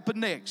going to happen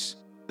next?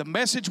 The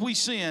message we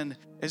send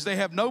is they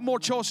have no more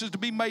choices to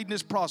be made in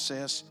this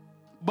process.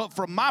 But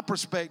from my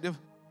perspective,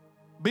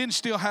 Ben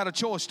still had a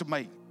choice to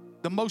make.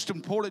 The most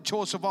important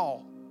choice of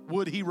all.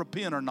 Would he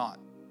repent or not?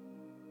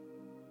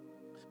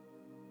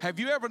 Have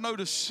you ever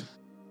noticed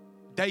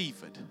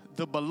David,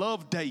 the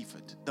beloved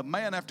David, the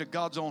man after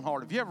God's own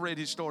heart? Have you ever read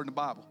his story in the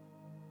Bible?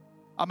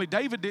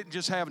 David didn't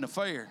just have an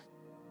affair.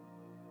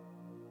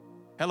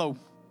 Hello.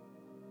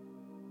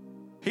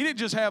 He didn't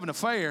just have an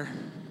affair.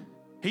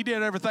 He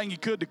did everything he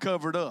could to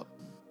cover it up.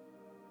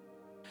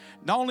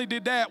 Not only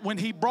did that, when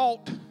he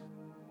brought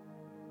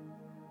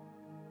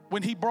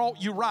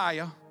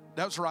Uriah,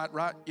 that's right?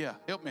 Yeah,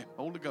 help me.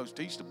 Holy Ghost,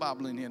 teach the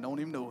Bible in here, don't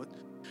even know it.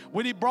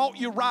 When he brought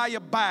Uriah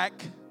back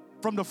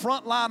from the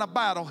front line of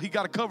battle, he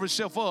got to cover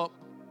himself up.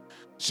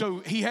 So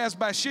he has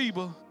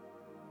Bathsheba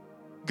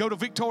go to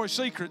Victoria's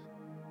Secret.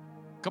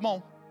 Come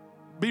on.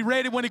 Be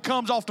ready when he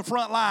comes off the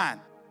front line.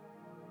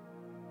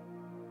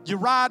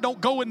 Uriah don't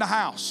go in the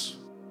house.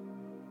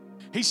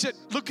 He said,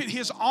 look at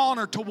his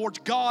honor towards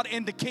God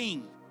and the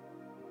king.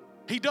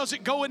 He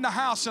doesn't go in the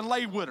house and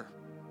lay with her.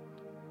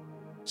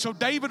 So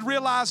David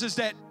realizes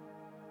that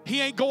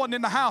he ain't going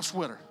in the house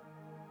with her.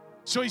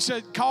 So he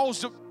said,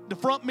 calls the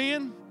front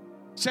men,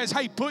 says,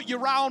 hey, put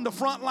Uriah on the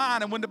front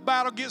line, and when the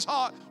battle gets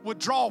hot,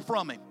 withdraw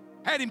from him.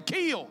 Had him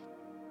killed.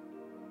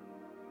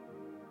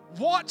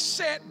 What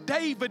set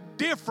David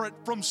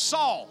different from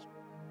Saul,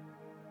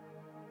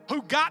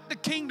 who got the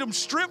kingdom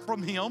stripped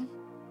from him,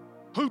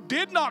 who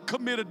did not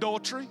commit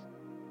adultery?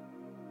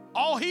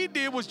 All he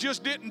did was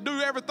just didn't do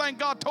everything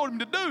God told him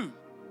to do.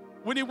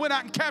 When he went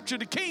out and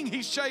captured the king,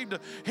 he saved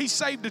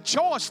the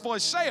choice for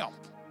himself.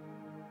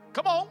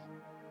 Come on.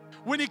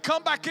 When he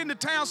come back into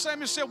town,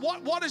 Samuel said,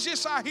 what is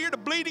this I hear, the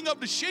bleating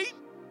of the sheep?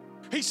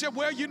 He said,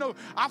 well,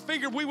 I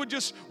figured we're going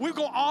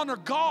to honor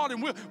God,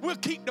 and we'll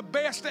keep the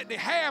best that they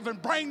have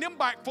and bring them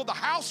back for the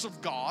house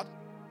of God.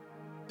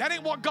 That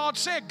ain't what God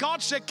said.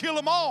 God said, kill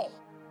them all.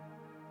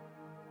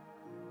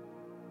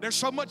 There's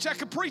so much I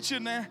could preach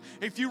in there.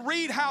 If you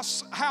read how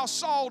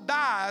Saul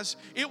dies,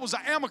 it was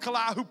an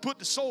Amalekite who put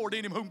the sword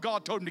in him, whom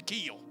God told him to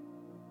kill.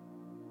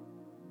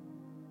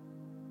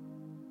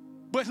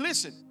 But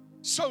listen,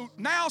 so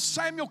now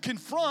Samuel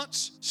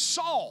confronts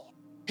Saul.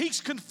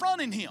 He's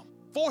confronting him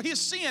for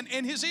his sin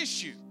and his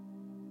issue.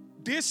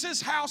 This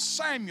is how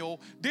Saul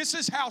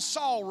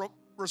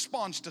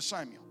responds to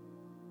Samuel.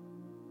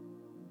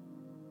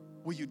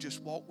 Will you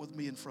just walk with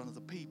me in front of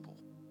the people?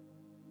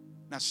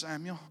 Now,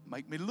 Samuel,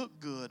 make me look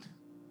good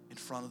in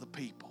front of the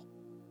people.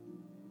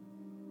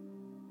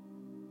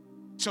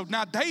 So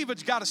now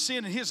David's got a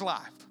sin in his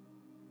life.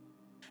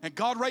 And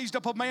God raised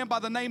up a man by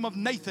the name of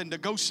Nathan to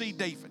go see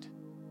David.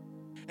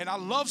 And I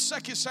love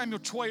 2 Samuel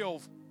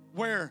 12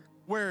 where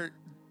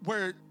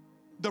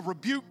the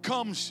rebuke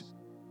comes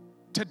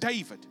to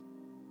David.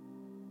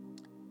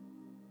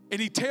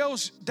 And he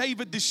tells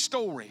David this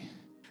story.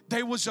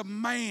 There was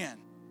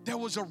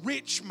a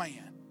rich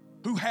man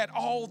who had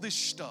all this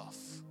stuff.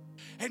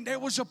 And there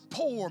was a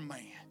poor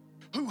man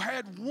who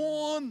had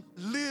one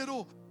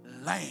little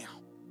lamb.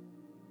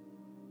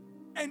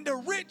 And the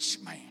rich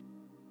man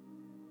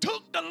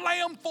took the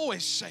lamb for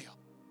himself.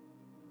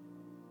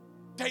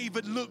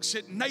 David looks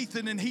at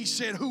Nathan and he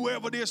said,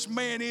 whoever this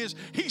man is,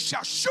 he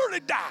shall surely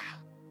die.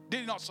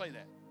 Did he not say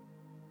that?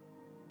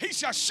 He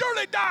shall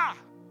surely die.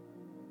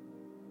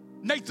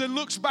 Nathan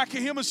looks back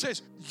at him and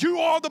says, you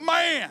are the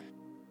man.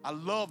 I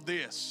love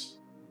this.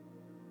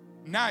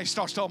 Now he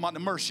starts talking about the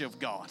mercy of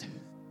God.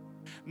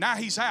 Now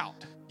he's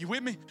out. You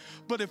with me?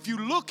 But if you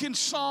look in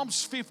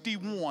Psalms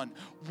 51,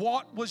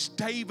 what was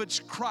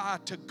David's cry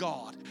to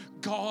God?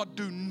 God,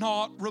 do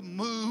not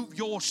remove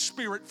your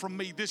spirit from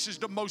me. This is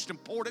the most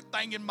important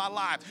thing in my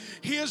life.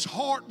 His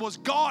heart was,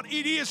 God,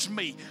 it is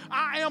me.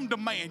 I am the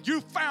man.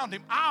 You found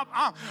him.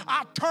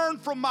 I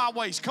turned from my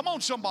ways. Come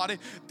on, somebody.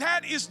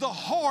 That is the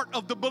heart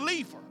of the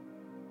believer.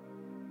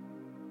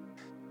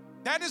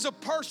 That is a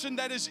person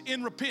that is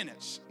in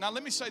repentance. Now,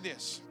 let me say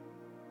this.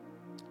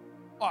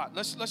 All right,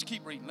 let's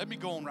keep reading. Let me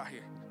go on right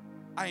here.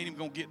 I ain't even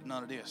going to get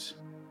none of this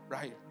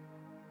right here.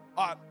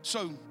 All right,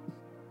 so,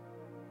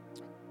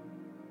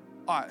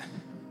 all right.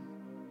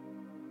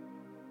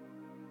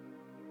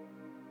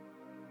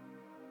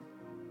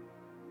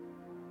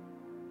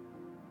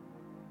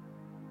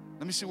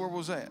 Let me see where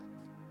was that.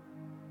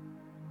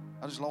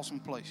 I just lost my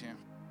place here.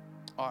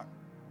 All right.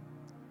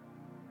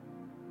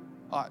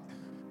 All right.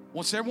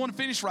 Once everyone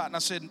finished writing, I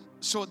said,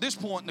 so at this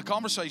point in the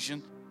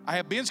conversation, I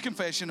have Ben's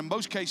confession. In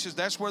most cases,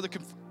 that's where the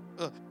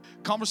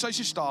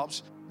conversation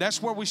stops.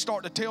 That's where we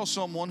start to tell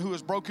someone who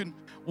has broken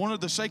one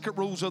of the sacred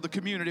rules of the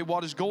community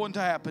what is going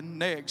to happen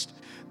next.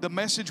 The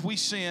message we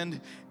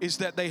send is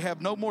that they have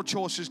no more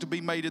choices to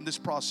be made in this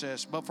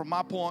process. But from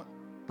my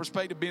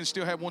perspective, Ben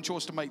still had one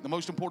choice to make. The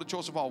most important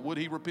choice of all, would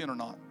he repent or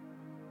not?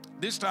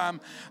 This time,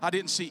 I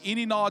didn't see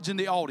any nods in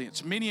the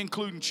audience. Many,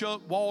 including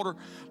Chuck, Walter,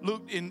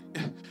 looked in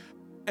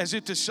as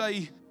if to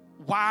say,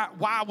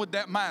 why would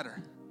that matter?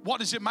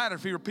 What does it matter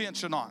if he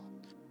repents or not?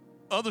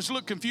 Others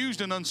looked confused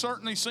and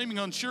uncertainly, seeming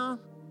unsure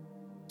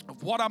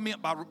of what I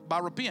meant by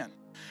repent.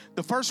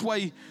 The first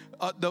way,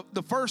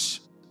 the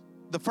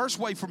first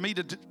way for me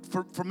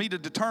to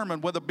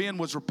determine whether Ben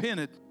was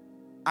repentant,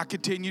 I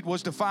continued,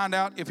 was to find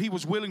out if he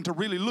was willing to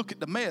really look at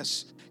the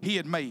mess he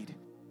had made.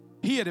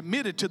 He had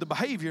admitted to the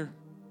behavior,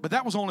 but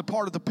that was only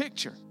part of the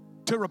picture.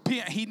 To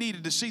repent, he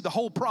needed to see the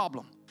whole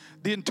problem,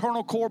 the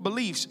internal core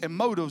beliefs and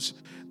motives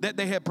that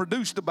they had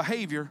produced the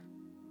behavior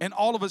and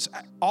all of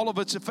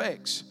its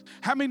effects.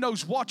 How many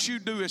knows what you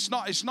do? It's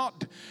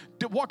not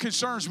what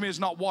concerns me is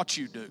not what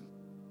you do.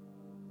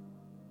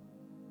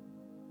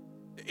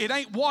 It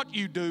ain't what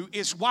you do,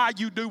 it's why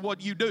you do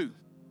what you do.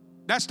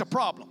 That's the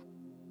problem.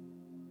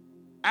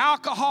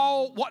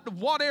 Alcohol,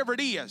 whatever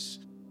it is,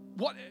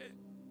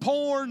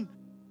 porn,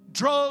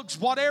 drugs,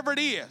 whatever it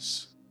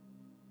is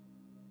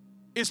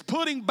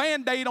putting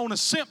Band-Aid on a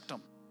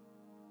symptom.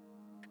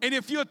 And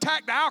if you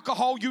attack the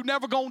alcohol, you're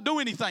never going to do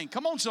anything.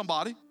 Come on,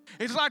 somebody.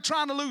 It's like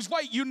trying to lose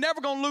weight. You're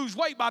never going to lose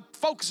weight by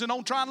focusing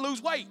on trying to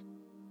lose weight.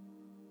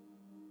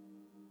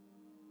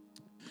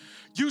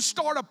 You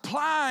start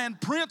applying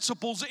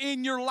principles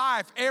in your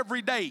life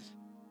every day.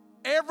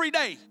 Every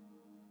day.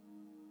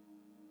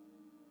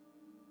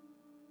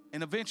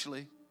 And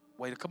eventually,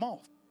 weight will come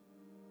off.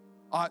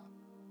 All right.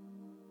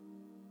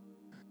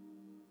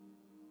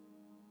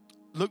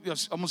 Look, I'm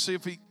going to see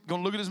if he's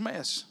going to look at his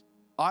mess.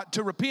 All right,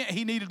 to repent,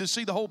 he needed to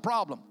see the whole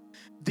problem.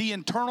 The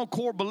internal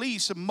core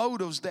beliefs and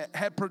motives that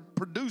had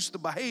produced the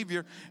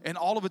behavior and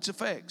all of its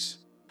effects.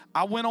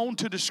 I went on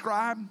to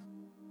describe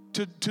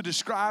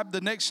the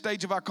next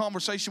stage of our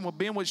conversation with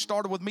Ben, which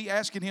started with me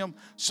asking him,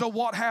 so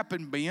what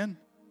happened, Ben?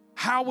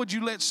 How would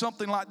you let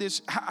something like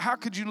this, how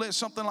could you let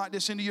something like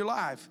this into your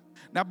life?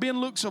 Now, Ben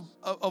looks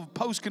of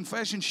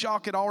post-confession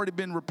shock had already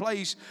been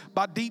replaced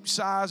by deep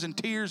sighs and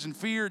tears and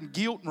fear and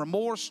guilt and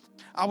remorse.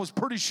 I was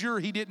pretty sure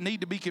he didn't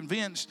need to be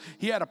convinced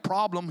he had a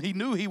problem. He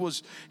knew he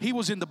was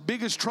in the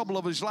biggest trouble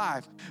of his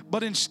life.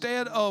 But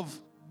instead of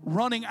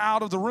running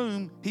out of the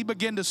room, he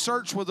began to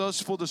search with us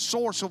for the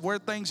source of where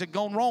things had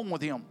gone wrong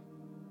with him.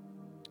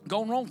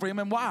 Gone wrong for him,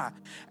 and why?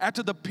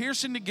 After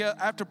piecing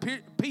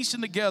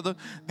together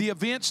the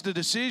events, the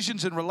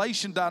decisions, and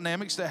relation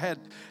dynamics that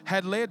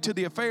had led to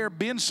the affair,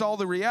 Ben saw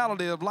the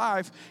reality of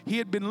life he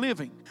had been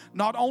living.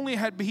 Not only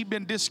had he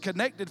been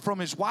disconnected from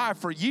his wife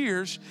for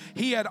years,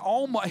 he had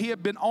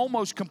been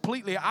almost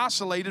completely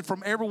isolated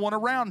from everyone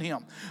around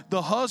him.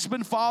 The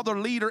husband, father,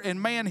 leader,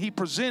 and man he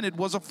presented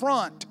was a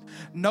front.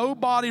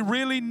 Nobody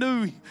really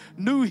knew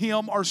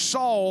him or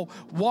saw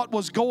what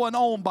was going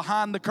on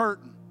behind the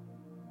curtain.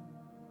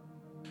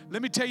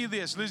 Let me tell you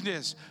this, listen to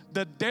this.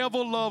 The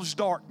devil loves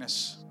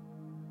darkness.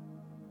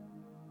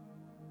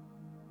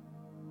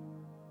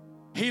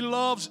 He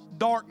loves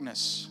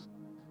darkness.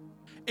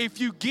 If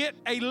you get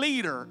a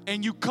leader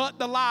and you cut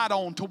the light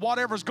on to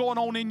whatever's going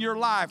on in your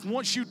life,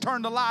 once you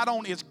turn the light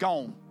on, it's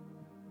gone.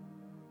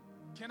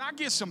 Can I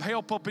get some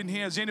help up in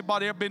here? Has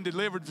anybody ever been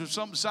delivered from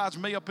something besides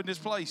me up in this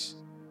place?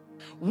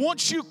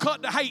 Once you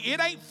cut hey, it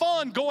ain't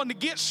fun going to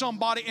get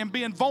somebody and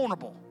being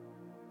vulnerable.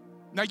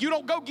 Now, you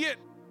don't go get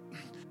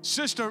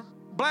Sister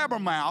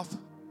Blabbermouth.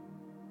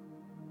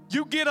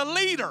 You get a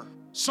leader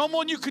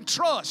Someone you can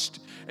trust.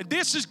 And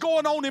this is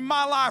going on in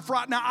my life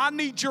right now. I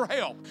need your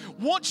help.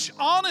 Once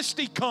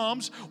honesty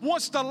comes,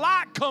 once the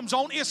light comes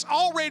on, it's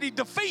already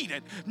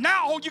defeated.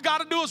 Now all you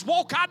got to do is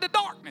walk out the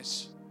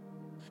darkness.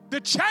 The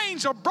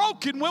chains are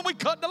broken when we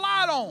cut the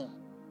light on.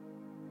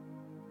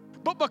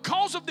 But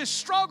because of this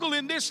struggle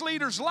in this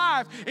leader's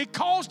life, it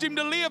caused him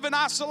to live in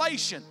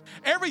isolation.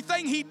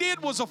 Everything he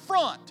did was a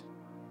front.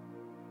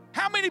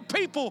 How many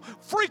people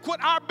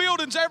frequent our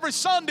buildings every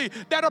Sunday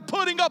that are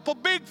putting up a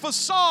big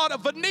facade, a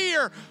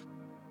veneer,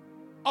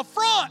 a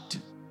front?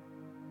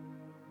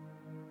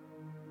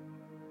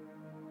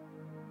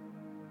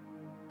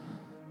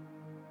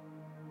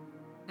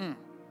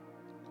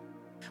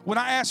 When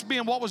I asked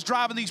Ben what was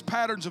driving these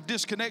patterns of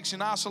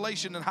disconnection,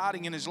 isolation, and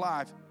hiding in his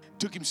life, it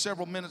took him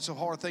several minutes of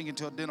hard thinking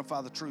to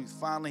identify the truth.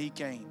 Finally, he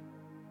came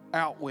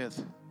out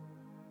with,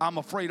 I'm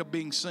afraid of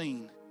being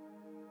seen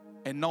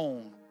and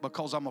known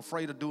because I'm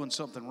afraid of doing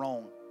something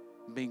wrong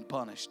and being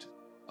punished.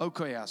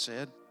 Okay, I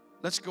said,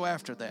 let's go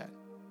after that.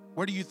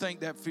 Where do you think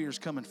that fear is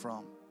coming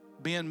from?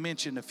 Ben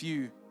mentioned a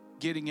few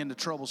getting into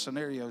trouble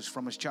scenarios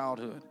from his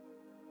childhood.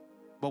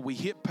 But we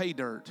hit pay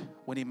dirt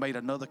when he made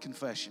another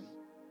confession.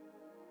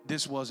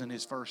 This wasn't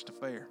his first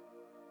affair.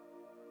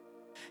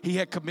 He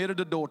had committed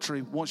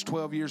adultery once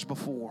 12 years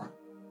before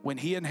when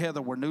he and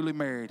Heather were newly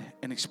married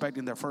and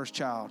expecting their first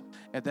child.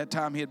 At that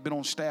time, he had been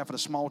on staff at a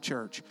small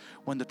church.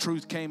 When the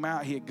truth came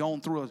out, he had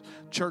gone through a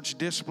church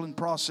discipline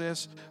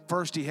process.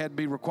 First, he had to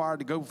be required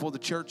to go before the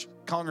church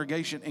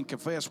congregation and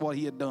confess what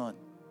he had done.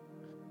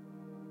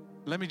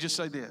 Let me just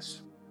say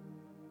this.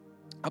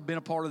 I've been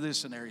a part of this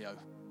scenario.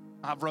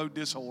 I've rode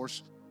this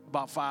horse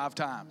about 5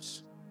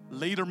 times.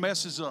 Leader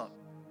messes up.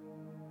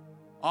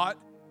 All right,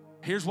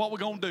 here's what we're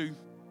going to do.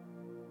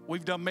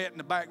 We've done met in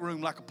the back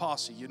room like a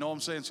posse, you know what I'm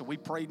saying? So we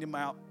prayed him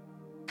out.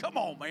 Come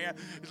on, man.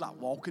 It's like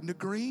walking the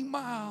green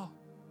mile.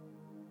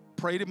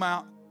 Prayed him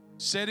out,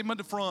 set him in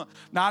the front.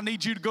 Now I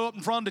need you to go up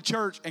in front of the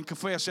church and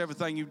confess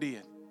everything you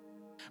did.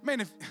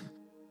 Man, if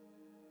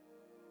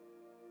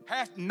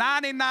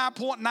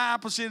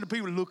 99.9% of the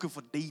people are looking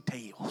for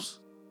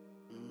details.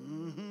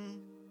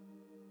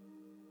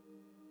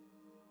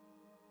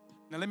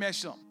 Now let me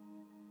ask you something.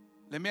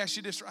 Let me ask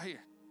you this right here.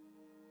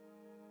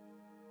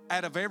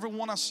 Out of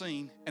everyone I've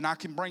seen, and I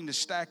can bring the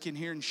stack in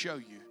here and show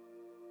you,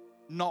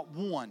 not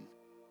one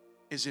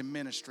is in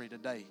ministry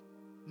today.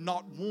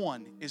 Not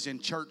one is in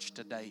church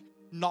today.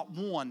 Not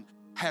one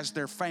has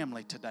their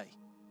family today.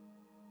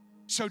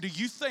 So do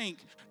you think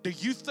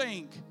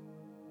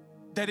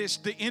that it's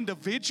the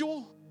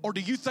individual, or do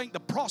you think the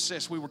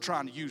process we were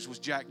trying to use was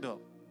jacked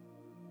up?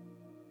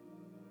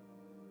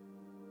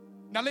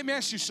 Now let me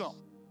ask you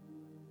something.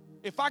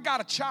 If I got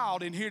a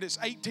child in here that's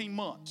 18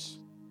 months,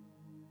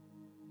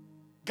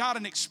 got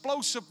an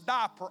explosive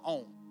diaper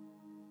on,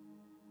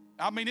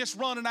 I mean, it's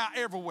running out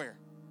everywhere.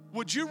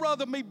 Would you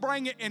rather me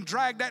bring it and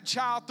drag that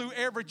child through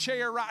every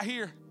chair right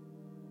here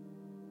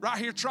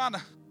trying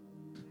to,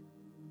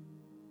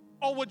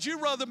 or would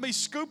you rather me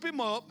scoop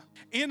him up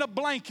in a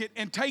blanket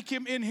and take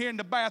him in here in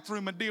the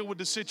bathroom and deal with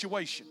the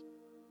situation?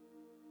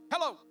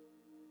 Hello.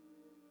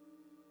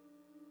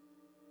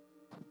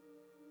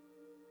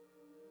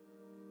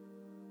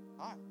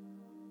 All right.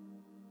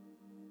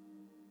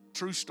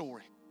 True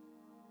story.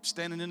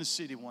 Standing in the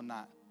city one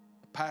night.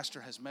 The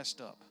pastor has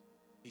messed up.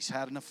 He's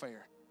had an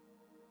affair.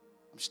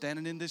 I'm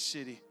standing in this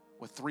city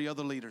with 3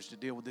 other leaders to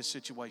deal with this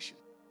situation.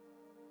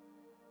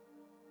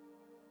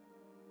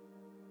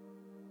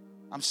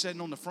 I'm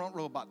sitting on the front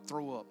row about to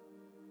throw up.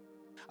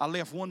 I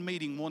left one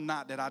meeting one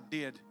night that I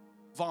did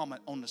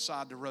vomit on the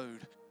side of the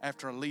road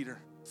after a leader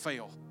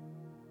fell.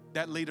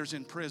 That leader's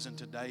in prison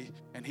today,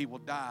 and he will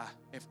die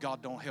if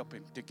God don't help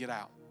him to get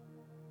out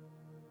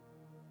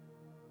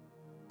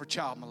for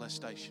child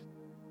molestation.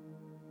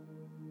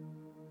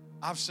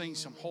 I've seen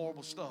some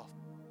horrible stuff.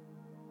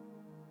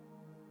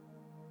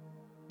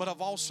 But I've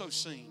also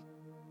seen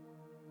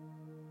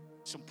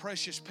some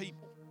precious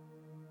people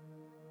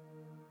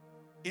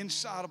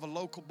inside of a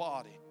local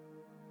body.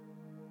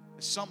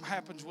 If something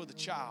happens with a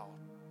child,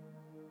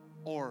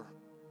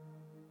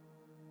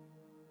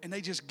 and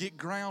they just get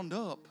ground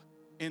up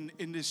in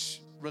this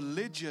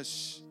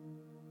religious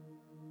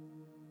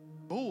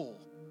bull,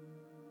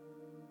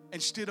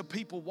 instead of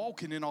people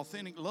walking in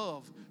authentic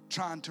love,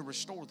 trying to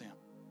restore them.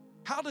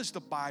 How does the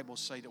Bible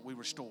say that we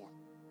restore?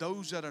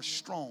 Those that are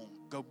strong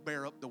go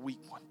bear up the weak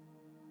one.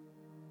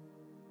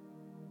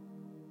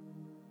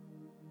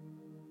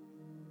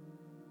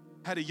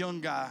 Had a young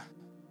guy,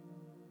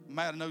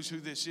 Matt knows who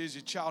this is,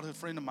 a childhood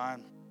friend of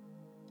mine,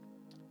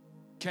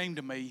 came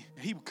to me.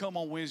 He would come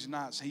on Wednesday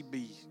nights. He'd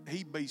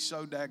be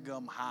so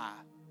daggum high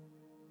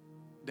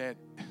that,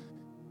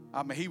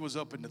 I mean, he was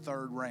up in the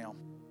 3rd realm.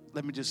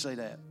 Let me just say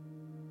that.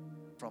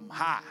 From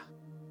high.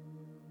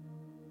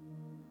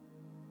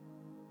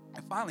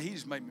 And finally, he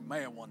just made me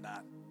mad one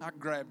night. I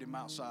grabbed him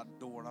outside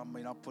the door,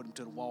 and I put him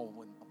to the wall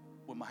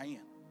with my hand.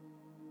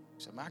 I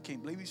said, man, I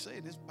can't believe he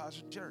said this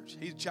pastor church.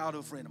 He's a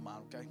childhood friend of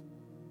mine, okay?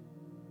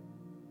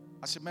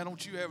 I said, man,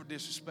 don't you ever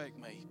disrespect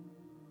me.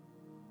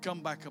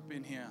 Come back up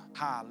in here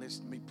high,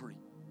 listen to me preach.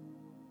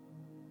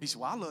 He said,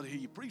 well, I love to hear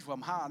you preach whether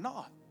I'm high or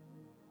not.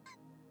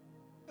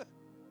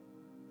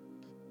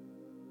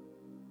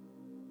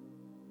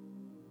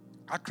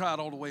 I cried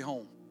all the way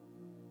home.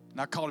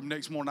 And I called him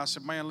next morning. I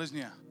said, man, listen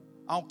here.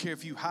 I don't care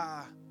if you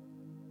high,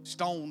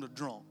 stoned, or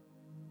drunk.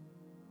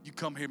 You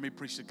come hear me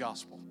preach the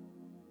gospel.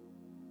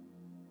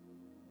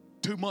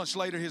 2 months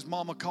later, his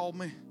mama called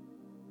me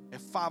at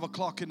 5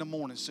 o'clock in the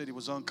morning, said he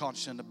was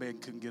unconscious in the bed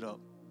and couldn't get up.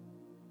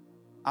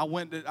 I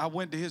went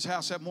to his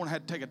house that morning,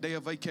 had to take a day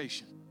of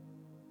vacation.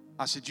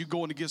 I said, you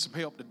going to get some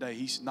help today?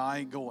 He said, no, I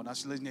ain't going. I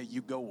said, listen here,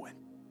 you going.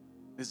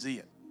 This is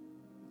it.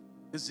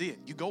 This is it.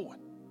 You going.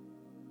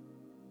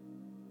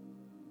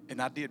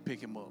 And I did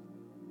pick him up.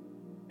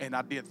 And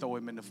I did throw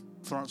him in the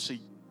front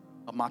seat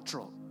of my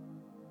truck.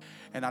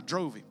 And I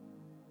drove him.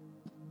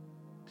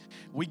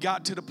 We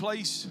got to the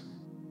place,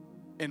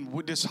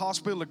 and this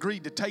hospital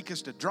agreed to take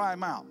us to dry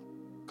him out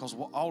because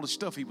of all the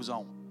stuff he was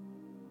on.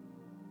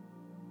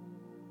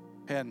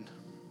 And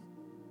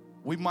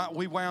we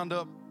wound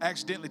up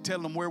accidentally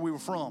telling them where we were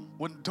from.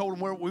 When told them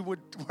where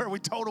we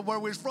told them where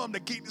we was from, they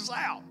kicked us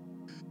out.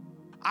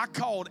 I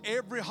called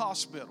every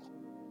hospital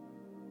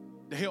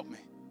to help me.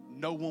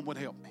 No one would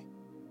help me.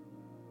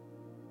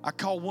 I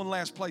called one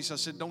last place. I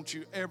said, don't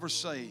you ever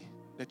say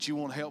that you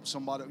want to help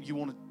somebody, you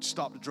want to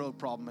stop the drug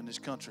problem in this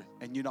country,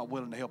 and you're not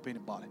willing to help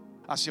anybody.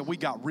 I said, we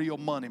got real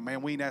money,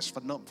 man. We ain't asked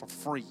for nothing for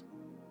free.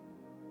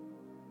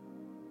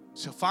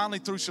 So finally,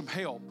 through some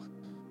help,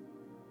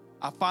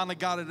 I finally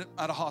got it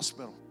at a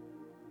hospital.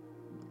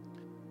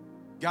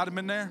 Got him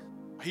in there.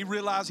 He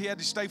realized he had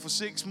to stay for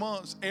 6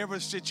 months. Every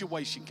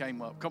situation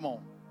came up. Come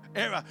on.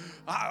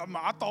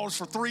 I thought it was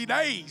for 3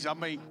 days. I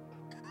mean,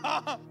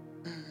 no,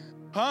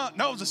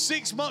 it was a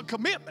 6-month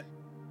commitment.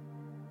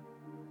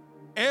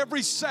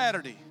 Every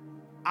Saturday,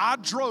 I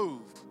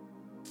drove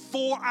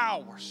 4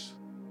 hours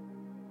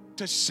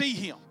to see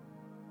him.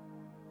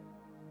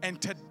 And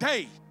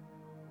today,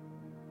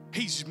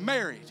 he's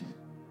married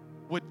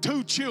with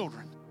 2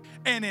 children.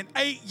 And in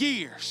 8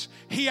 years,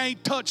 he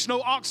ain't touched no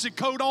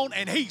oxycodone,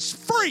 and he's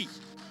free.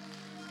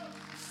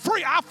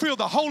 Free. I feel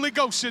the Holy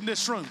Ghost in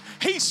this room.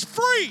 He's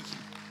free.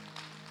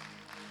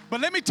 But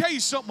let me tell you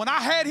something. When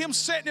I had him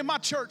sitting in my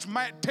church,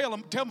 Matt, tell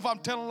him if I'm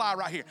telling a lie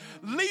right here.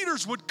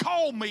 Leaders would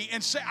call me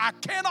and say, I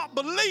cannot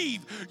believe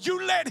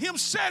you let him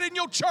sit in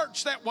your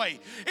church that way.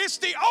 It's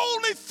the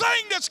only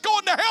thing that's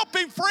going to help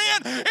him,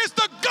 friend, is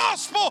the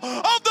gospel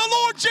of the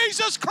Lord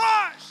Jesus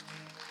Christ.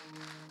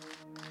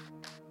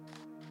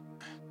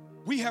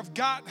 We've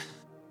got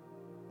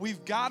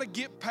to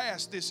get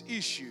past this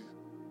issue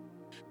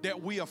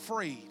that we're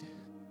afraid.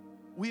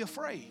 We're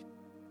afraid.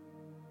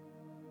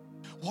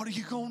 What are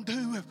you going to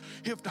do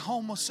if the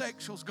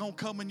homosexual's going to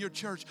come in your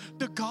church?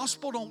 The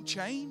gospel don't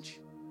change.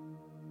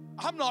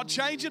 I'm not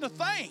changing a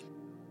thing.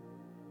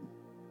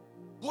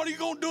 What are you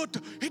going to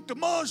do if the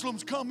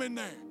Muslims come in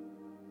there?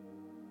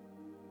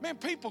 Man,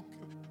 people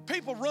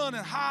run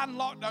and hide and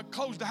lock,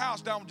 close the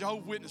house down when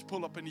Jehovah's Witnesses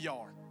pull up in the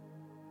yard.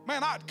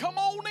 Man, come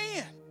on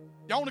in.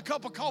 You want a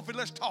cup of coffee?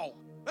 Let's talk.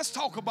 Let's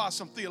talk about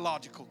some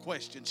theological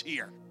questions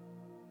here.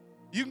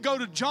 You can go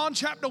to John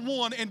chapter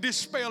 1 and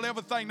dispel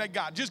everything they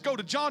got. Just go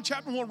to John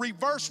chapter 1, read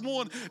verse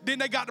 1, then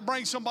they got to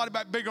bring somebody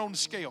back bigger on the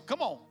scale.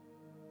 Come on.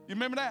 You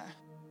remember that?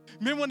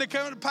 Remember when they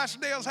came to Pastor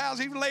Dale's house,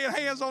 he was laying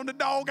hands on the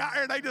dog out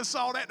there, they just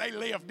saw that, they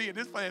left in.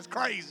 This man's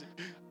crazy.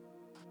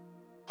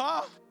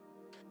 Huh?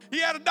 He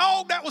had a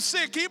dog that was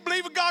sick. He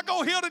believed in God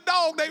go heal the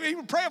dog. He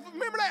was praying for,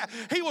 remember that?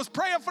 He was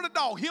praying for the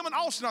dog. Him and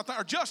Austin, I think,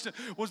 or Justin,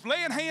 was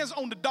laying hands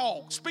on the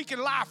dog, speaking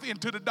life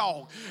into the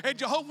dog. And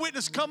Jehovah's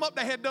Witnesses come up,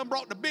 they had done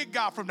brought the big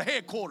guy from the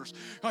headquarters.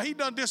 He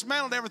done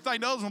dismantled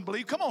everything the others would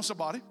believe. Come on,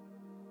 somebody.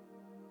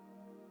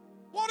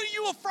 What are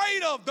you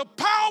afraid of? The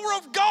power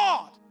of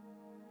God.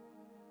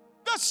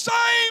 The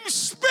same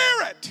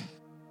Spirit.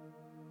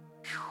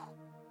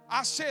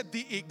 I said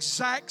the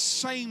exact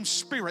same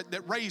Spirit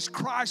that raised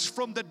Christ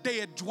from the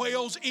dead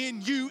dwells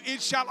in you.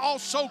 It shall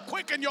also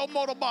quicken your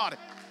mortal body.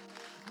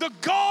 The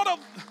God of,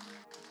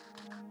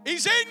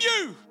 He's in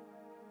you.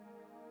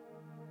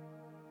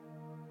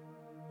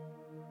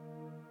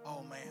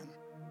 Oh, man.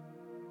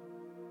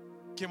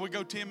 Can we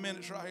go 10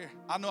 minutes right here?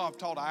 I know I've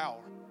taught an hour,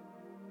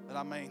 but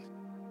I mean,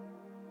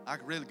 I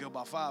could really go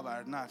about 5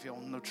 hours now if you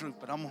don't know the truth,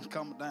 but I'm going to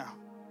calm it down.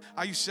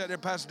 I used to sit there,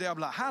 Pastor Dale, I'd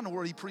be like, how in the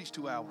world he preached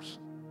 2 hours?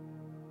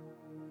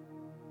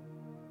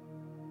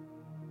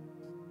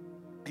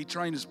 He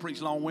trained us to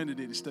preach long-winded,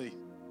 did he, Steve?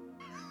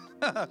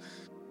 All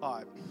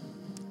right.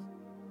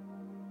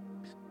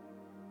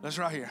 That's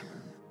right here.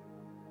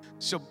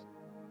 So,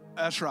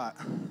 that's right.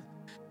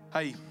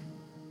 Hey,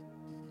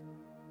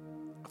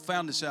 I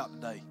found this out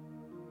today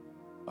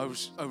over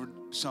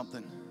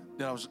something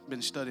that I was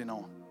been studying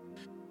on.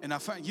 And I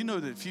found, you know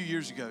that a few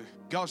years ago,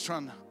 God's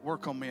trying to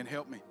work on me and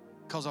help me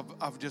because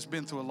I've just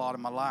been through a lot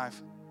in my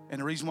life.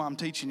 And the reason why I'm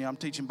teaching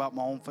about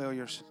my own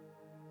failures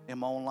in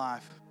my own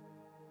life.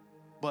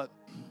 But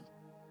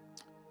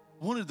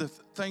one of the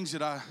things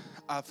that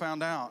I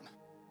found out,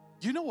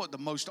 you know what the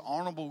most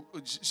honorable,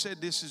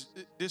 said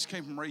this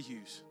came from Ray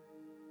Hughes.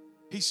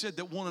 He said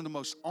that one of the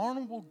most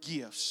honorable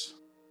gifts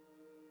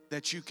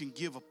that you can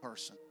give a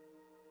person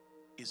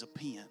is a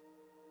pen.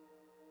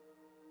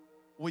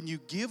 When you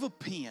give a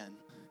pen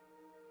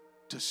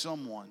to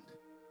someone,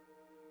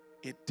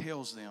 it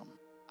tells them,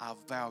 I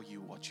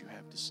value what you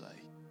have to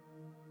say.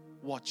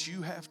 What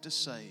you have to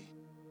say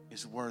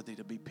is worthy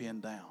to be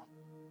penned down.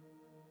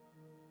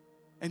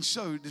 And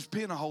so this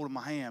pen I hold in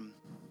my hand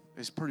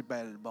is pretty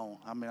bad at the bone.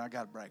 I mean, I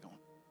got to brag on it.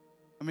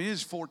 I mean, it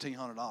is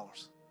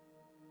 $1,400.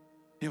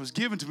 It was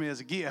given to me as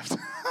a gift.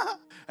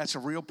 That's a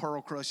real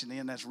pearl crushing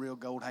in. That's real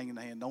gold hanging in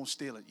the hand. Don't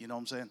steal it. You know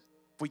what I'm saying?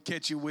 If we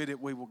catch you with it,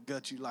 we will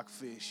gut you like a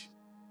fish.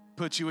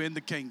 Put you in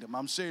the kingdom.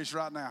 I'm serious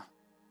right now.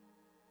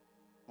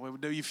 We will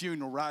do your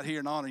funeral right here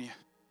and honor you.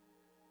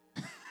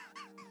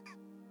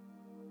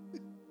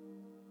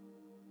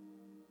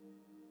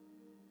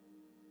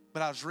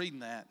 But I was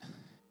reading that,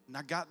 and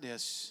I got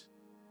this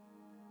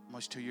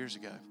almost 2 years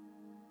ago.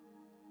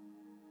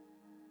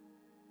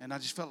 And I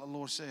just felt the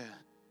Lord said,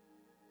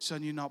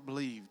 son, you not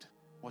believed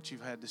what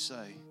you've had to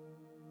say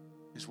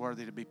is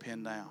worthy to be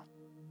pinned down.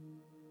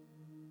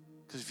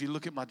 Because if you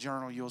look at my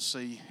journal, you'll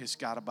see it's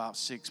got about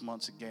 6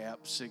 months of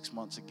gap, 6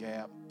 months of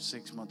gap,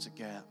 6 months of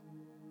gap.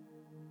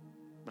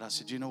 But I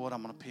said, you know what?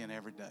 I'm going to pin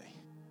every day.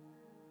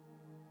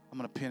 I'm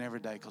going to pin every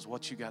day because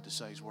what you got to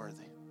say is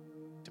worthy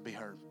to be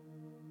heard.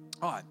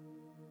 All right.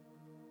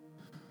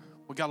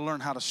 We got to learn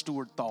how to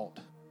steward thought.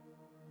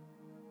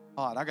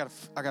 All right, I got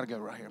to go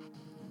right here.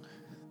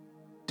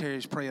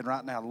 Terry's praying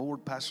right now.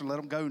 Lord, Pastor, let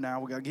them go now.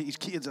 We got to get these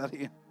kids out of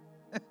here.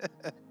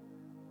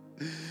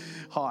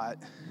 All right.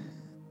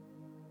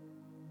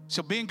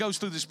 So Ben goes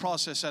through this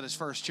process at his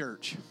first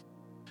church.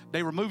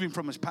 They removed him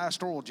from his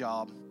pastoral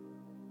job,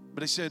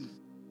 but they said,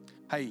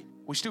 hey,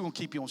 we're still going to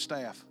keep you on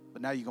staff,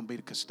 but now you're going to be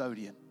the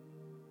custodian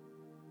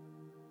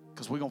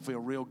because we're going to feel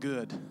real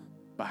good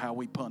about how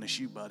we punish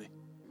you, buddy.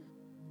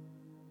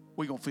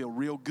 We're going to feel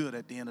real good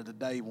at the end of the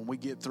day when we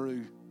get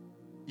through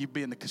you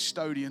being the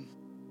custodian.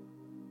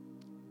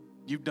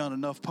 You've done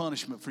enough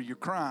punishment for your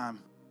crime.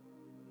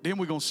 Then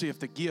we're going to see if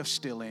the gift's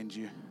still in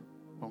you.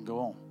 We're going to go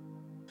on.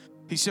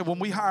 He said, when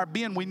we hired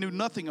Ben, we knew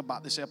nothing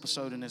about this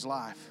episode in his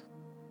life.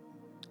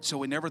 So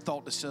we never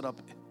thought to set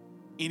up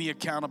any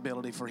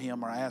accountability for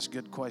him or ask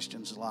good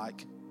questions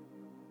like,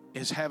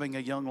 is having a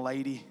young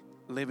lady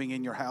living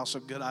in your house a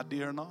good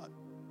idea or not?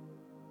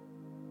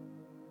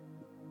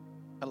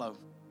 Hello.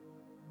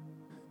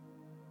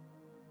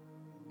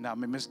 Now, I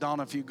mean, Miss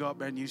Donna, if you go up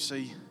there and you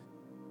see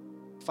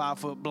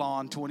 5-foot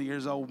blonde, 20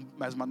 years old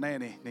as my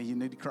nanny, then you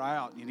need to cry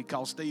out. You need to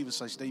call Steve and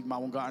say, Steve, you might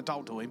want to go out and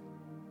talk to him.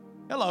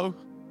 Hello.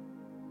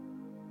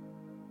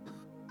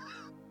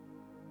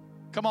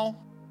 Come on.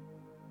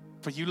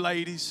 For you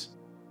ladies.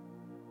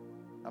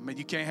 I mean,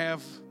 you can't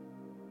have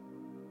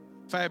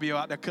Fabio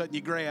out there cutting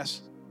your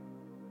grass.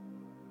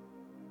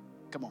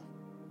 Come on.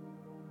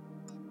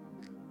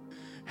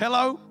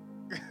 Hello.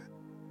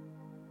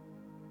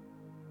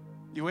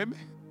 You with me?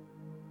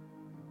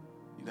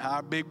 You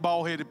hire big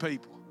bald-headed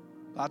people.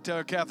 I tell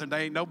her, Catherine, there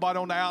ain't nobody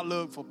on the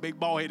outlook for big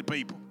bald-headed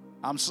people.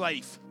 I'm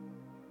safe.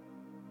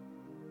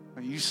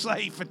 Are you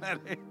safe in that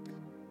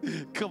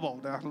area? Come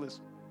on now,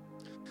 listen.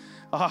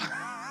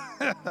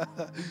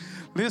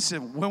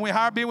 Listen, when we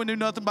hired Ben, we knew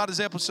nothing about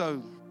his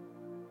episode.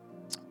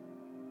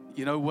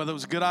 You know, whether it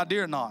was a good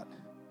idea or not.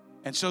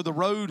 And so the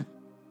road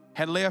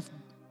had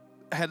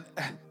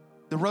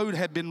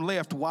been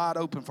left wide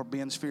open for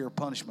Ben's fear of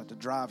punishment to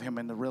drive him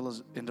into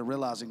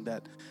realizing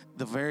that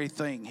the very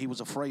thing he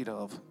was afraid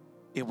of,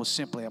 it was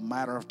simply a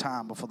matter of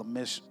time before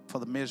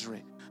the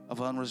misery of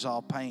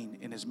unresolved pain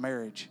in his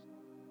marriage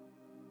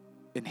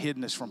and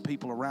hiddenness from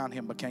people around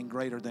him became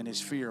greater than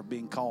his fear of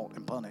being caught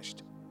and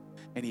punished.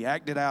 And he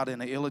acted out in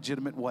an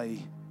illegitimate way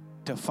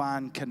to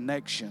find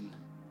connection,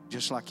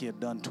 just like he had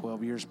done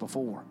 12 years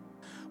before.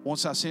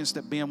 Once I sensed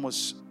that Ben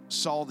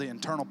saw the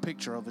internal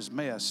picture of his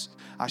mess,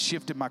 I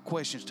shifted my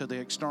questions to the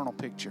external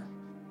picture.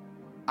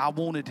 I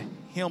wanted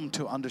him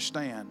to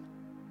understand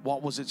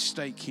what was at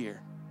stake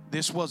here.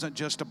 This wasn't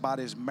just about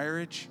his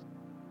marriage,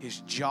 his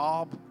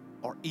job,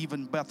 or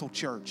even Bethel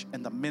Church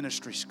and the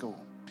ministry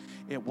school.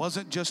 It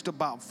wasn't just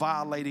about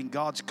violating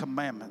God's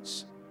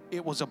commandments.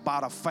 It was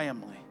about a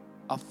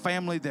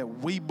family that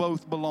we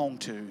both belong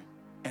to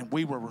and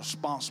we were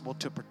responsible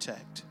to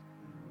protect.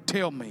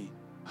 Tell me,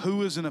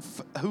 who is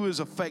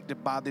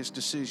affected by this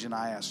decision,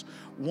 I asked.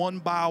 One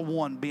by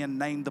one, Ben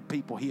named the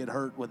people he had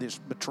hurt with his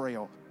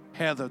betrayal.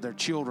 Heather, their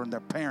children, their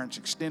parents,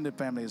 extended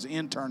family, his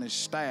intern, his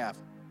staff,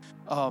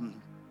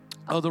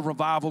 other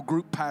revival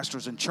group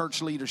pastors and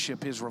church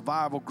leadership, his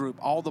revival group,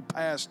 all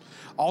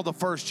the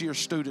first-year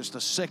students,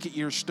 the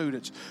second-year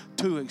students,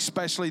 too,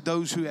 especially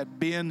those who had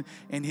been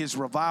in his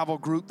revival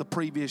group the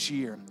previous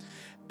year.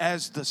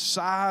 As the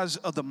size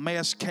of the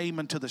mess came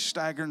into the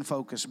staggering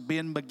focus,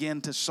 Ben began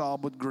to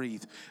sob with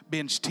grief.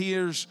 Ben's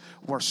tears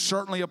were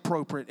certainly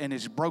appropriate and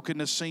his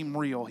brokenness seemed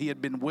real. He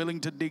had been willing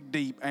to dig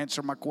deep,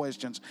 answer my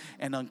questions,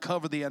 and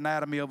uncover the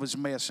anatomy of his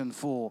mess in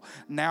full.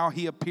 Now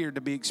he appeared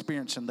to be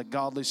experiencing the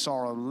godly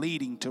sorrow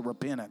leading to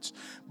repentance.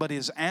 But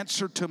his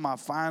answer to my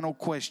final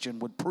question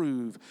would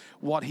prove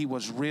what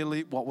was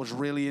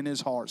really in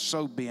his heart.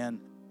 So,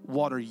 Ben,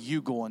 what are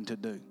you going to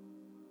do?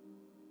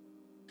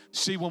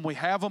 See, when we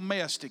have a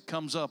mess that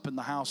comes up in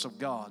the house of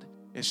God,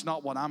 it's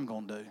not what I'm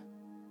going to do.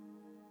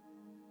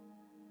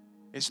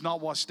 It's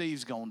not what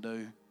Steve's going to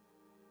do.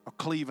 Or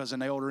Cleve as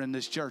an elder in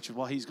this church is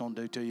what he's going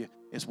to do to you.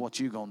 It's what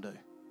you're going to do.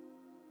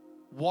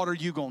 What are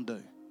you going to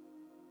do?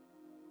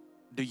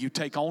 Do you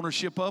take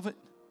ownership of it?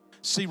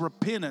 See,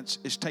 repentance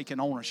is taking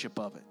ownership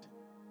of it.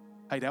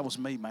 Hey, that was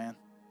me, man.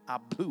 I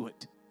blew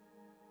it.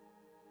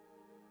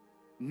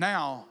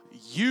 Now,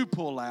 you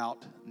pull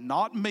out,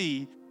 not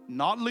me,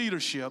 not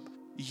leadership.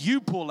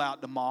 You pull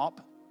out the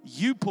mop,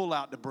 you pull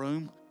out the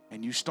broom,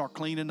 and you start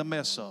cleaning the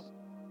mess up.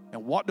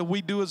 And what do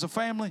we do as a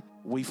family?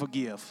 We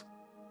forgive.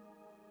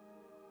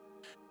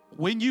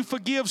 When you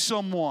forgive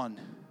someone,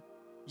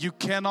 you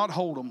cannot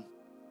hold them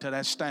to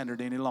that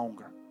standard any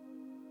longer.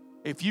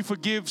 If you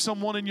forgive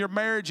someone in your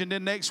marriage and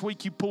then next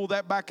week you pull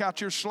that back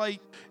out your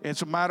slate,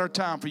 it's a matter of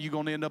time for you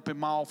going to end up in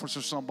my office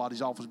or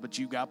somebody's office, but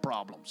you got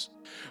problems.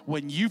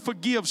 When you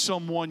forgive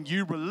someone,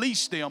 you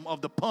release them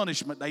of the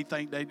punishment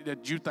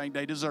that you think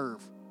they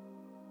deserve.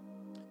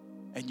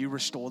 And you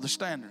restore the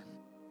standard.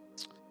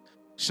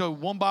 So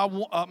one by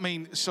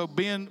one, so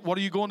Ben, what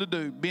are you going to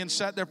do? Ben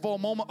sat there for a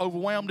moment,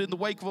 overwhelmed in the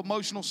wake of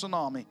emotional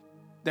tsunami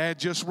that had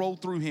just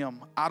rolled through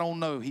him. I don't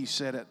know, he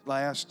said at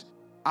last.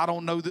 I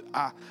don't know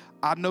that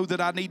I know that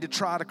I need to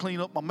try to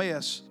clean up my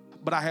mess,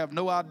 but I have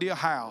no idea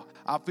how.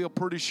 I feel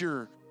pretty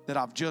sure that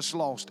I've just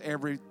lost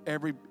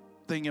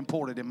everything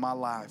important in my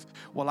life.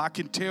 Well, I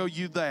can tell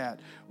you that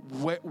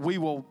we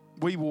will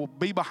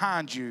be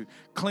behind you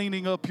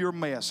cleaning up your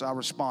mess, I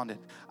responded.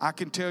 I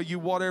can tell you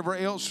whatever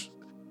else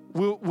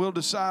we'll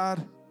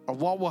decide or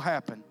what will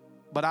happen,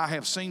 but I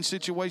have seen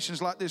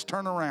situations like this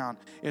turn around.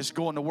 It's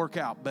going to work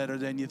out better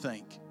than you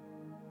think.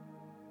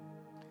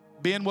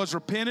 Ben was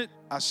repentant,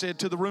 I said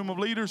to the room of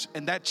leaders,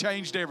 and that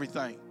changed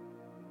everything.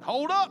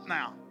 Hold up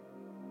now.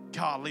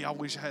 Golly, I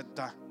wish I had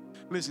time.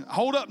 Listen,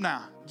 hold up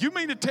now. You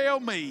mean to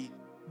tell me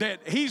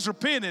that he's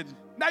repented,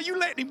 now you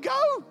letting him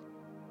go?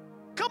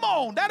 Come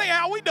on, that ain't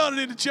how we done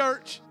it in the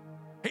church.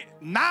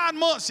 9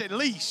 months at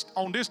least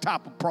on this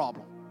type of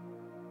problem.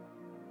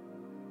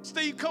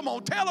 Steve, come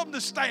on, tell him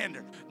the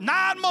standard.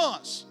 9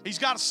 months, he's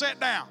got to sit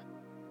down,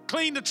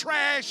 clean the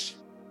trash,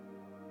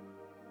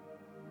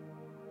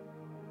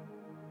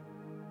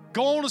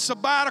 go on a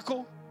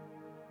sabbatical.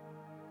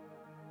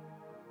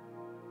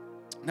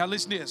 Now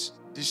listen to this.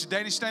 This is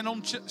Danny standing on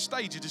the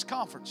stage at this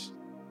conference.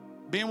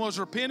 Ben was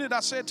repentant,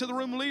 I said to the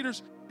room of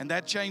leaders, and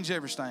that changed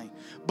everything.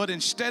 But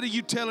instead of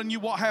you telling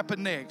you what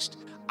happened next,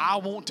 I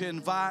want to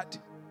invite,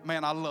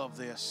 man, I love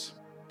this.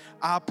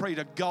 I pray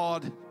to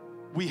God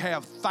we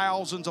have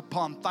thousands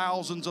upon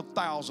thousands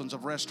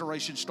of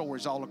restoration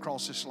stories all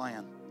across this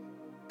land.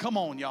 Come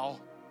on, y'all.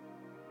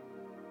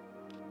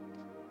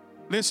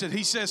 Listen,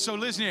 he says, so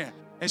listen here.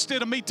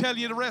 Instead of me telling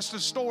you the rest of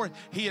the story,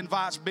 he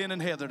invites Ben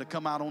and Heather to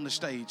come out on the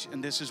stage,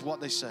 and this is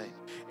what they say.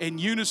 In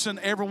unison,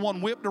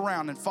 everyone whipped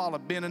around and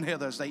followed Ben and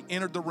Heather as they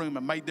entered the room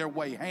and made their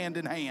way hand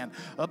in hand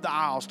up the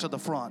aisles to the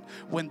front.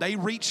 When they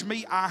reached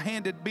me, I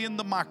handed Ben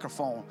the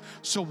microphone.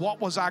 So what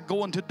was I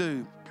going to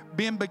do?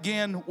 Ben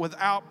began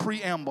without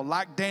preamble.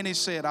 Like Danny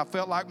said, I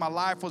felt like my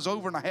life was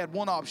over and I had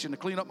one option: to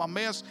clean up my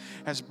mess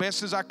as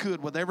best as I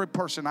could with every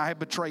person I had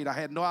betrayed. I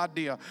had no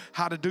idea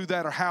how to do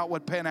that or how it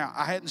would pan out.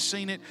 I hadn't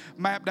seen it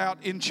mapped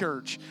out in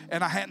church,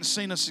 and I hadn't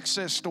seen a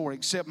success story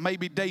except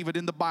maybe David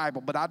in the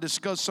Bible. But I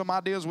discussed some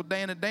ideas with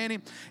Dan and Danny,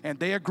 and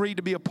they agreed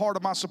to be a part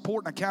of my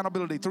support and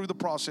accountability through the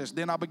process.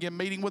 Then I began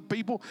meeting with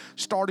people,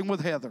 starting with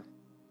Heather.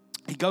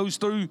 He goes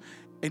through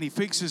and he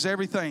fixes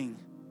everything.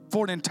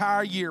 For an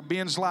entire year,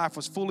 Ben's life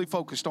was fully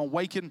focused on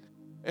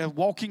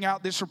walking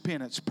out this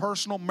repentance.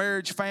 Personal,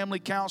 marriage, family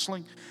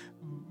counseling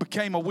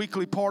became a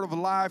weekly part of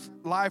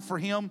life for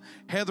him,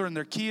 Heather, and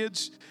their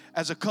kids.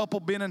 As a couple,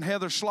 Ben and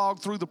Heather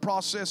slogged through the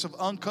process of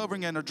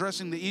uncovering and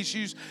addressing the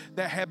issues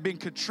that had been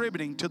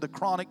contributing to the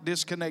chronic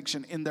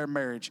disconnection in their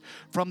marriage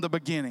from the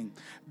beginning.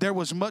 There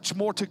was much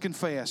more to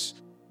confess,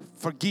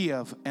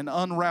 forgive, and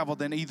unravel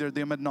than either of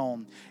them had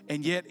known.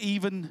 And yet,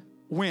 even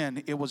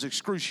when it was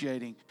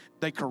excruciating,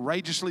 they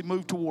courageously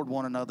moved toward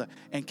one another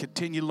and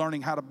continued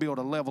learning how to build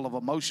a level of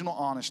emotional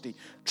honesty,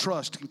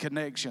 trust, and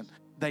connection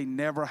they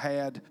never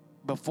had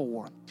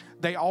before.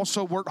 They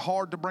also worked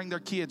hard to bring their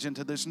kids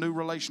into this new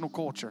relational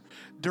culture.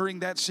 During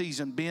that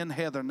season, Ben and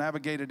Heather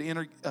navigated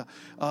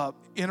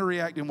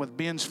interacting with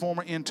Ben's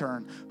former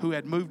intern who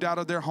had moved out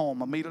of their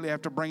home immediately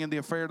after bringing the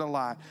affair to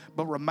light,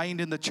 but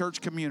remained in the church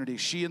community.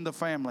 She and the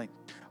family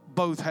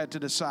both had to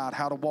decide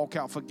how to walk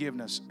out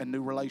forgiveness and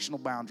new relational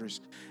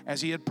boundaries. As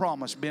he had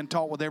promised, Ben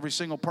talked with every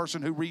single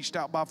person who reached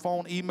out by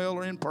phone, email,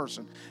 or in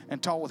person,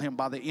 and talked with him.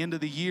 By the end of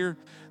the year,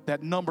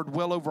 that numbered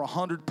well over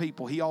 100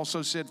 people. He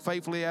also sat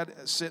faithfully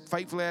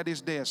at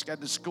his desk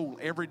at the school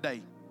every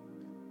day,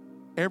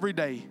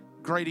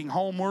 grading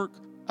homework,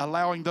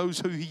 allowing those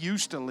who he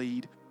used to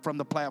lead from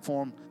the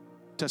platform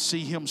to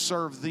see him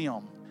serve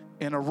them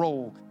in a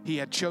role he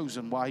had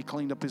chosen while he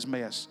cleaned up his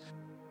mess.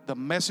 The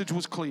message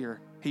was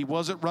clear. He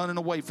wasn't running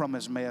away from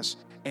his mess,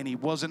 and he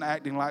wasn't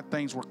acting like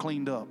things were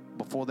cleaned up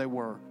before they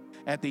were.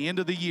 At the end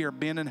of the year,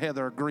 Ben and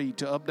Heather agreed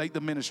to update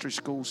the ministry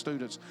school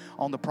students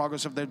on the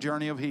progress of their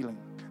journey of healing.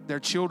 Their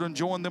children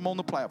joined them on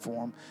the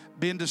platform.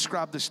 Ben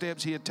described the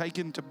steps he had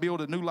taken to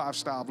build a new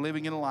lifestyle of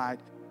living in light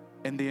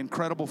and the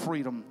incredible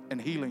freedom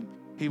and healing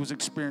he was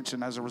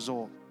experiencing as a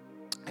result.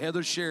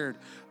 Heather shared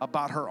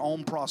about her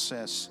own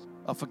process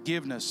of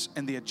forgiveness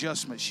and the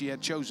adjustments she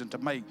had chosen to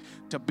make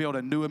to build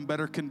a new and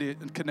better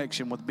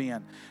connection with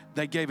Ben.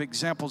 They gave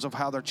examples of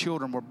how their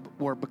children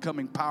were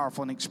becoming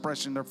powerful and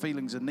expressing their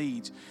feelings and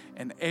needs,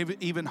 and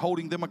even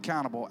holding them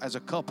accountable as a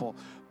couple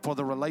for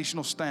the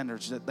relational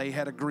standards that they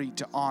had agreed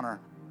to honor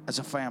as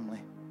a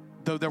family.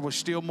 Though there was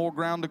still more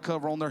ground to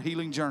cover on their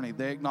healing journey,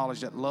 they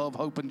acknowledged that love,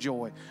 hope, and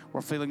joy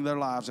were filling their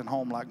lives and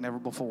home like never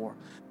before.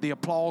 The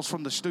applause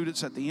from the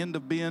students at the end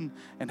of Ben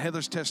and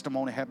Heather's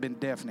testimony had been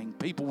deafening.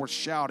 People were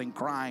shouting,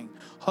 crying,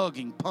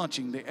 hugging,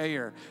 punching the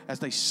air as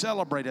they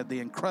celebrated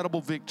the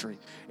incredible victory.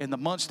 In the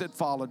months that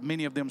followed,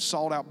 many of them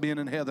sought out Ben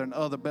and Heather and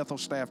other Bethel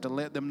staff to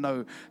let them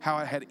know how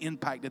it had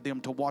impacted them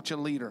to watch a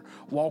leader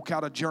walk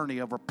out a journey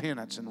of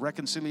repentance and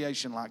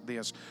reconciliation like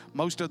this.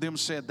 Most of them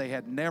said they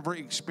had never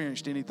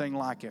experienced anything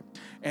like it.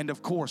 And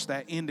of course,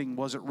 that ending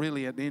wasn't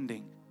really an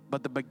ending,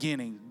 but the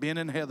beginning. Ben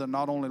and Heather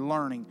not only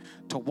learning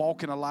to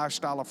walk in a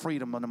lifestyle of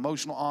freedom and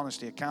emotional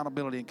honesty,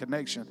 accountability, and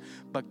connection,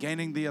 but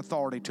gaining the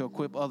authority to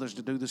equip others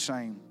to do the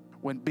same.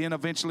 When Ben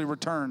eventually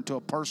returned to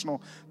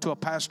a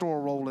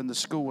pastoral role in the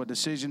school, a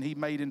decision he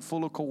made in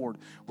full accord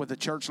with the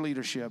church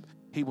leadership,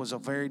 he was a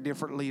very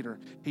different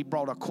leader. He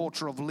brought a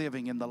culture of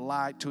living in the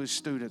light to his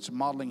students,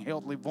 modeling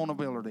healthy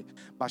vulnerability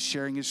by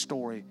sharing his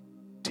story,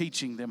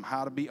 teaching them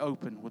how to be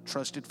open with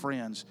trusted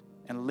friends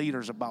and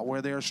leaders about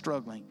where they are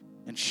struggling,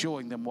 and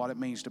showing them what it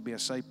means to be a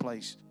safe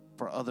place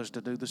for others to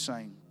do the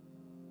same.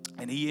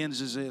 And he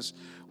ends this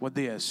with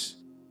this,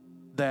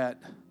 that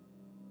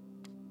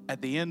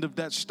at the end of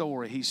that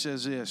story, he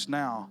says this: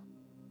 now,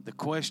 the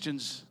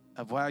questions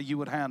of how you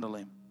would handle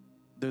him,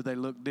 do they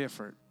look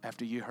different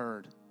after you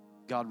heard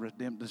God's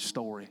redemptive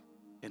story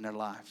in their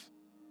life?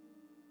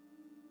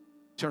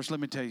 Church, let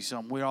me tell you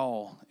something. We're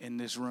all in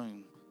this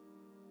room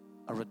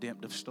a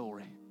redemptive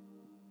story.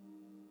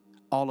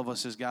 All of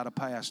us has got a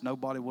past.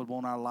 Nobody would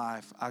want our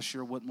life. I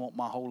sure wouldn't want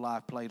my whole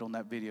life played on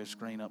that video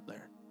screen up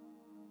there.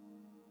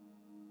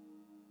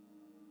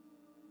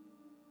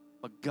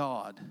 But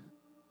God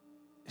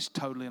is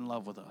totally in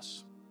love with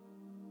us.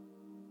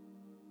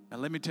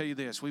 And let me tell you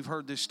this. We've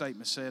heard this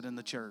statement said in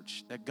the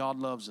church, that God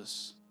loves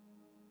us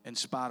in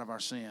spite of our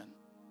sin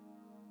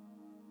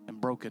and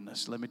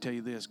brokenness. Let me tell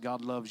you this. God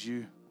loves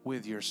you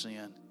with your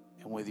sin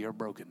and with your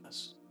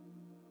brokenness.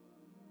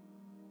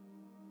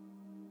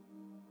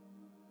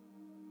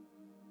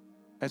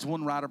 As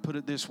one writer put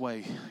it this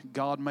way,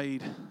 God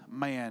made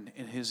man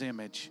in his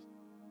image,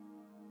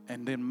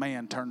 and then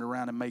man turned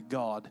around and made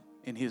God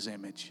in his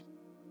image.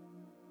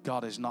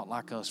 God is not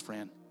like us,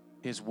 friend.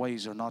 His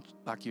ways are not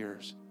like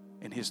yours,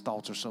 and his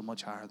thoughts are so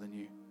much higher than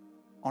you.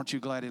 Aren't you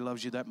glad he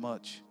loves you that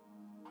much?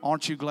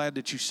 Aren't you glad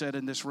that you sat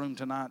in this room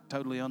tonight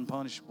totally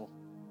unpunishable?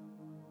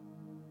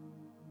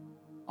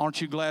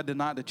 Aren't you glad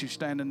tonight that you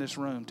stand in this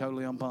room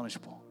totally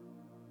unpunishable?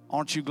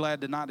 Aren't you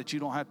glad tonight that you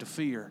don't have to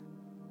fear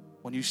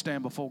when you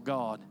stand before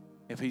God,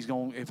 if he's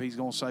going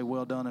to say,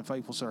 well done and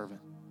faithful servant?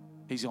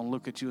 He's going to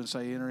look at you and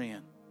say, enter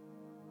in,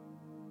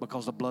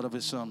 because the blood of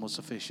his son was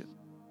sufficient.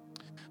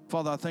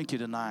 Father, I thank you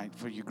tonight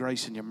for your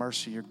grace and your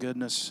mercy, your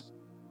goodness.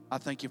 I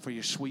thank you for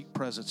your sweet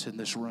presence in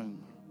this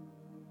room.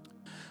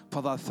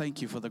 Father, I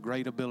thank you for the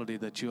great ability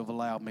that you have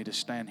allowed me to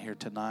stand here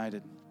tonight.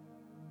 And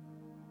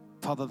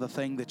Father, the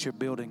thing that you're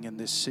building in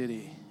this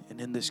city and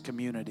in this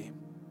community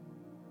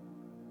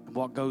and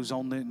what goes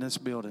on in this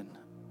building,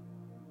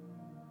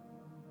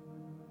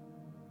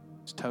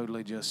 it's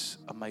totally just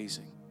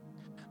amazing.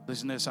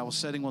 Listen to this. I was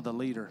sitting with a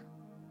leader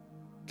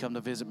come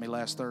to visit me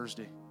last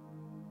Thursday.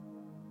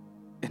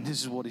 And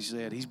this is what he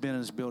said. He's been in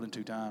this building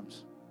 2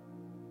 times.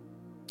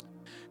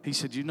 He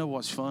said, you know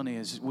what's funny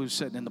is we were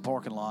sitting in the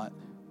parking lot.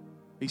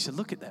 He said,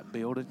 look at that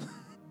building.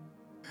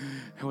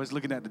 I was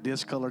looking at the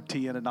discolored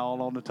tin and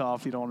all on the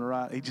top, on the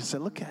right. He just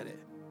said, look at it.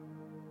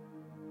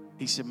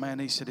 He said, man,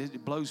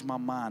 it blows my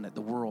mind at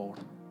the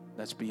world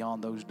that's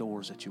beyond those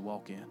doors that you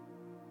walk in.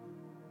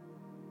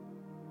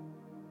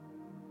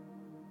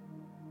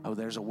 Oh,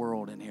 there's a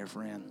world in here,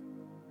 friend,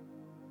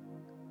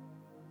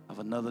 of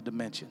another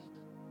dimension.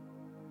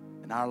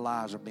 And our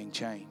lives are being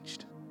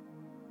changed.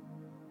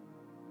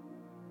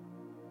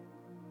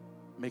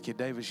 Mickey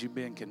Davis, you've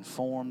been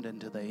conformed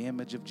into the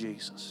image of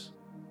Jesus.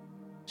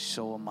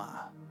 So am I.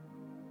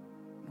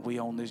 We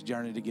on this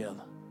journey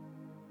together.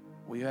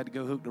 We had to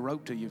go hook the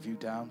rope to you a few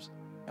times,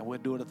 and we'll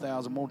do it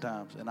 1,000 more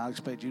times. And I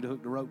expect you to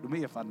hook the rope to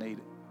me if I need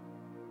it.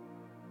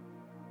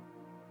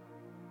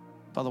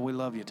 Father, we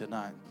love you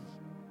tonight.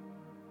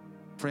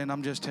 Friend,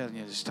 I'm just telling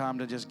you, it's time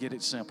to just get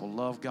it simple.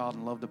 Love God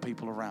and love the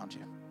people around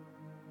you.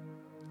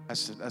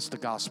 That's the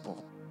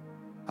gospel.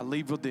 I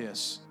leave with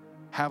this.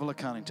 Havilah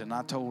Cunnington,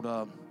 I told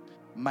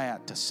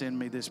Matt to send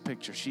me this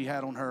picture she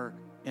had on her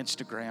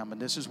Instagram, and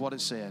this is what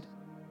it said.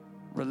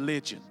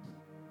 Religion.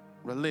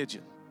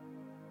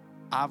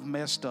 I've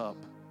messed up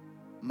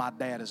my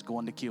dad is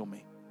going to kill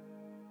me.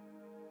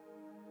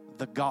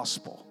 The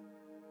gospel,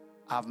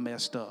 I've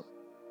messed up.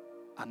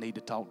 I need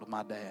to talk to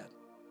my dad.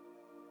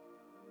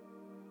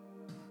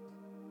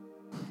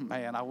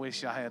 Man, I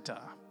wish I had time.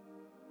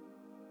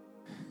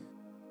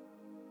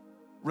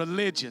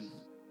 Religion,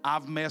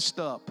 I've messed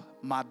up.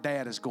 My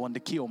dad is going to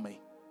kill me.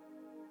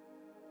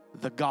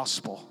 The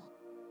gospel,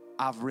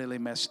 I've really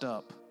messed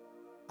up.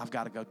 I've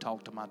got to go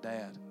talk to my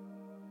dad.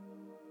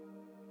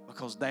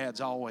 Because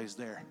dad's always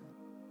there.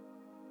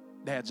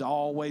 Dad's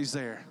always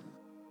there.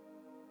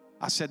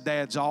 I said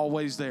dad's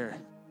always there.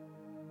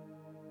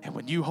 And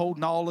when you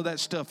holding all of that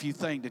stuff, you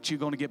think that you're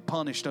going to get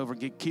punished over,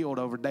 get killed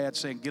over. Dad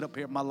saying, get up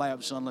here in my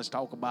lap, son, let's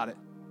talk about it.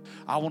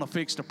 I want to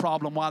fix the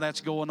problem while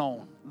that's going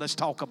on. Let's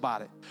talk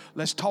about it.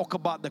 Let's talk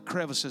about the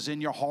crevices in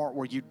your heart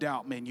where you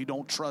doubt me and you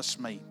don't trust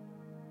me.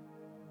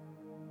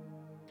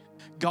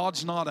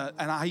 God's not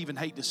and I even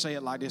hate to say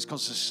it like this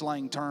because it's a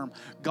slang term.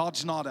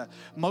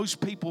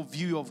 Most people's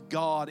view of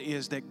God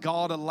is that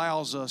God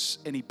allows us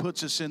and He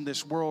puts us in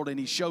this world and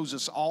He shows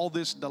us all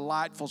this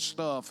delightful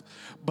stuff,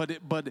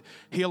 but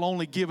He'll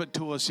only give it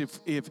to us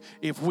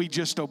if we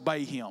just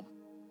obey Him.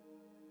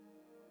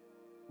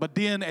 But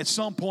then at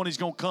some point He's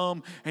going to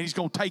come and He's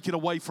going to take it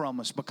away from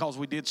us because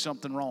we did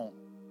something wrong.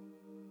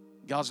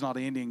 God's not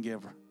an Indian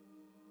giver.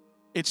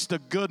 It's the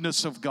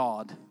goodness of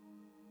God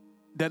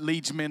that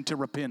leads men to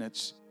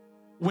repentance.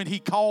 When He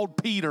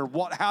called Peter,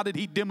 how did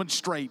He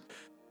demonstrate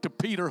to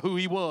Peter who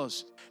He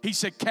was? He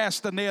said,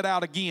 cast the net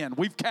out again.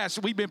 We've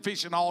been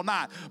fishing all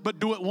night, but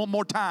do it one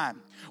more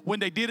time.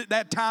 When they did it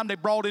that time, they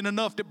brought in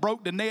enough that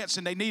broke the nets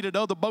and they needed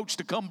other boats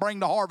to come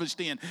bring the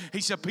harvest in. He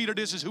said, Peter,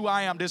 this is who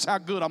I am. This is how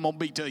good I'm going to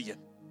be to you.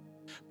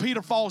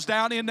 Peter falls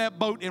down in that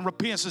boat and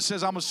repents and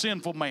says, I'm a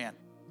sinful man.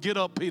 Get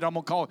up, Peter. I'm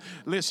going to call.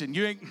 Listen,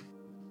 you ain't.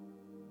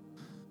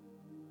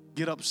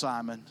 Get up,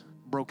 Simon.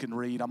 Broken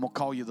reed. I'm going to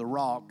call you the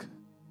Rock.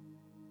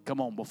 Come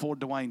on, before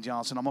Dwayne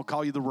Johnson, I'm going to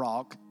call you the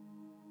Rock.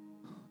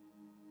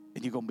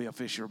 And you're going to be a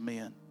fisher of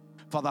men.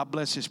 Father, I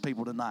bless His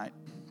people tonight.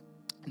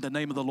 In the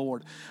name of the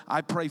Lord,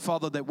 I pray,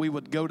 Father, that we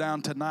would go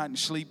down tonight and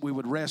sleep. We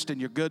would rest in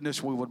your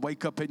goodness. We would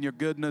wake up in your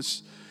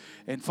goodness.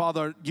 And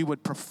Father, you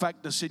would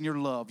perfect us in your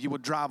love. You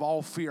would drive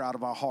all fear out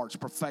of our hearts,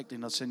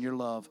 perfecting us in your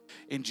love.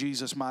 In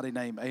Jesus' mighty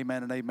name,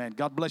 amen and amen.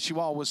 God bless you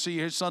all. We'll see you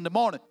here Sunday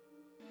morning.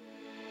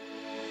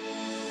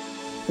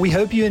 We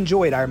hope you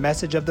enjoyed our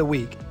message of the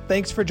week.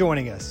 Thanks for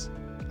joining us.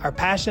 Our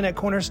passion at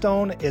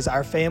Cornerstone is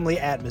our family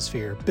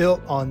atmosphere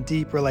built on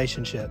deep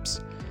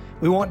relationships.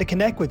 We want to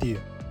connect with you.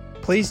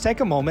 Please take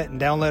a moment and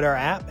download our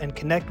app and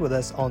connect with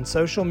us on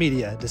social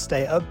media to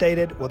stay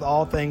updated with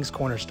all things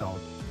Cornerstone.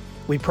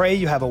 We pray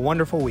you have a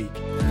wonderful week.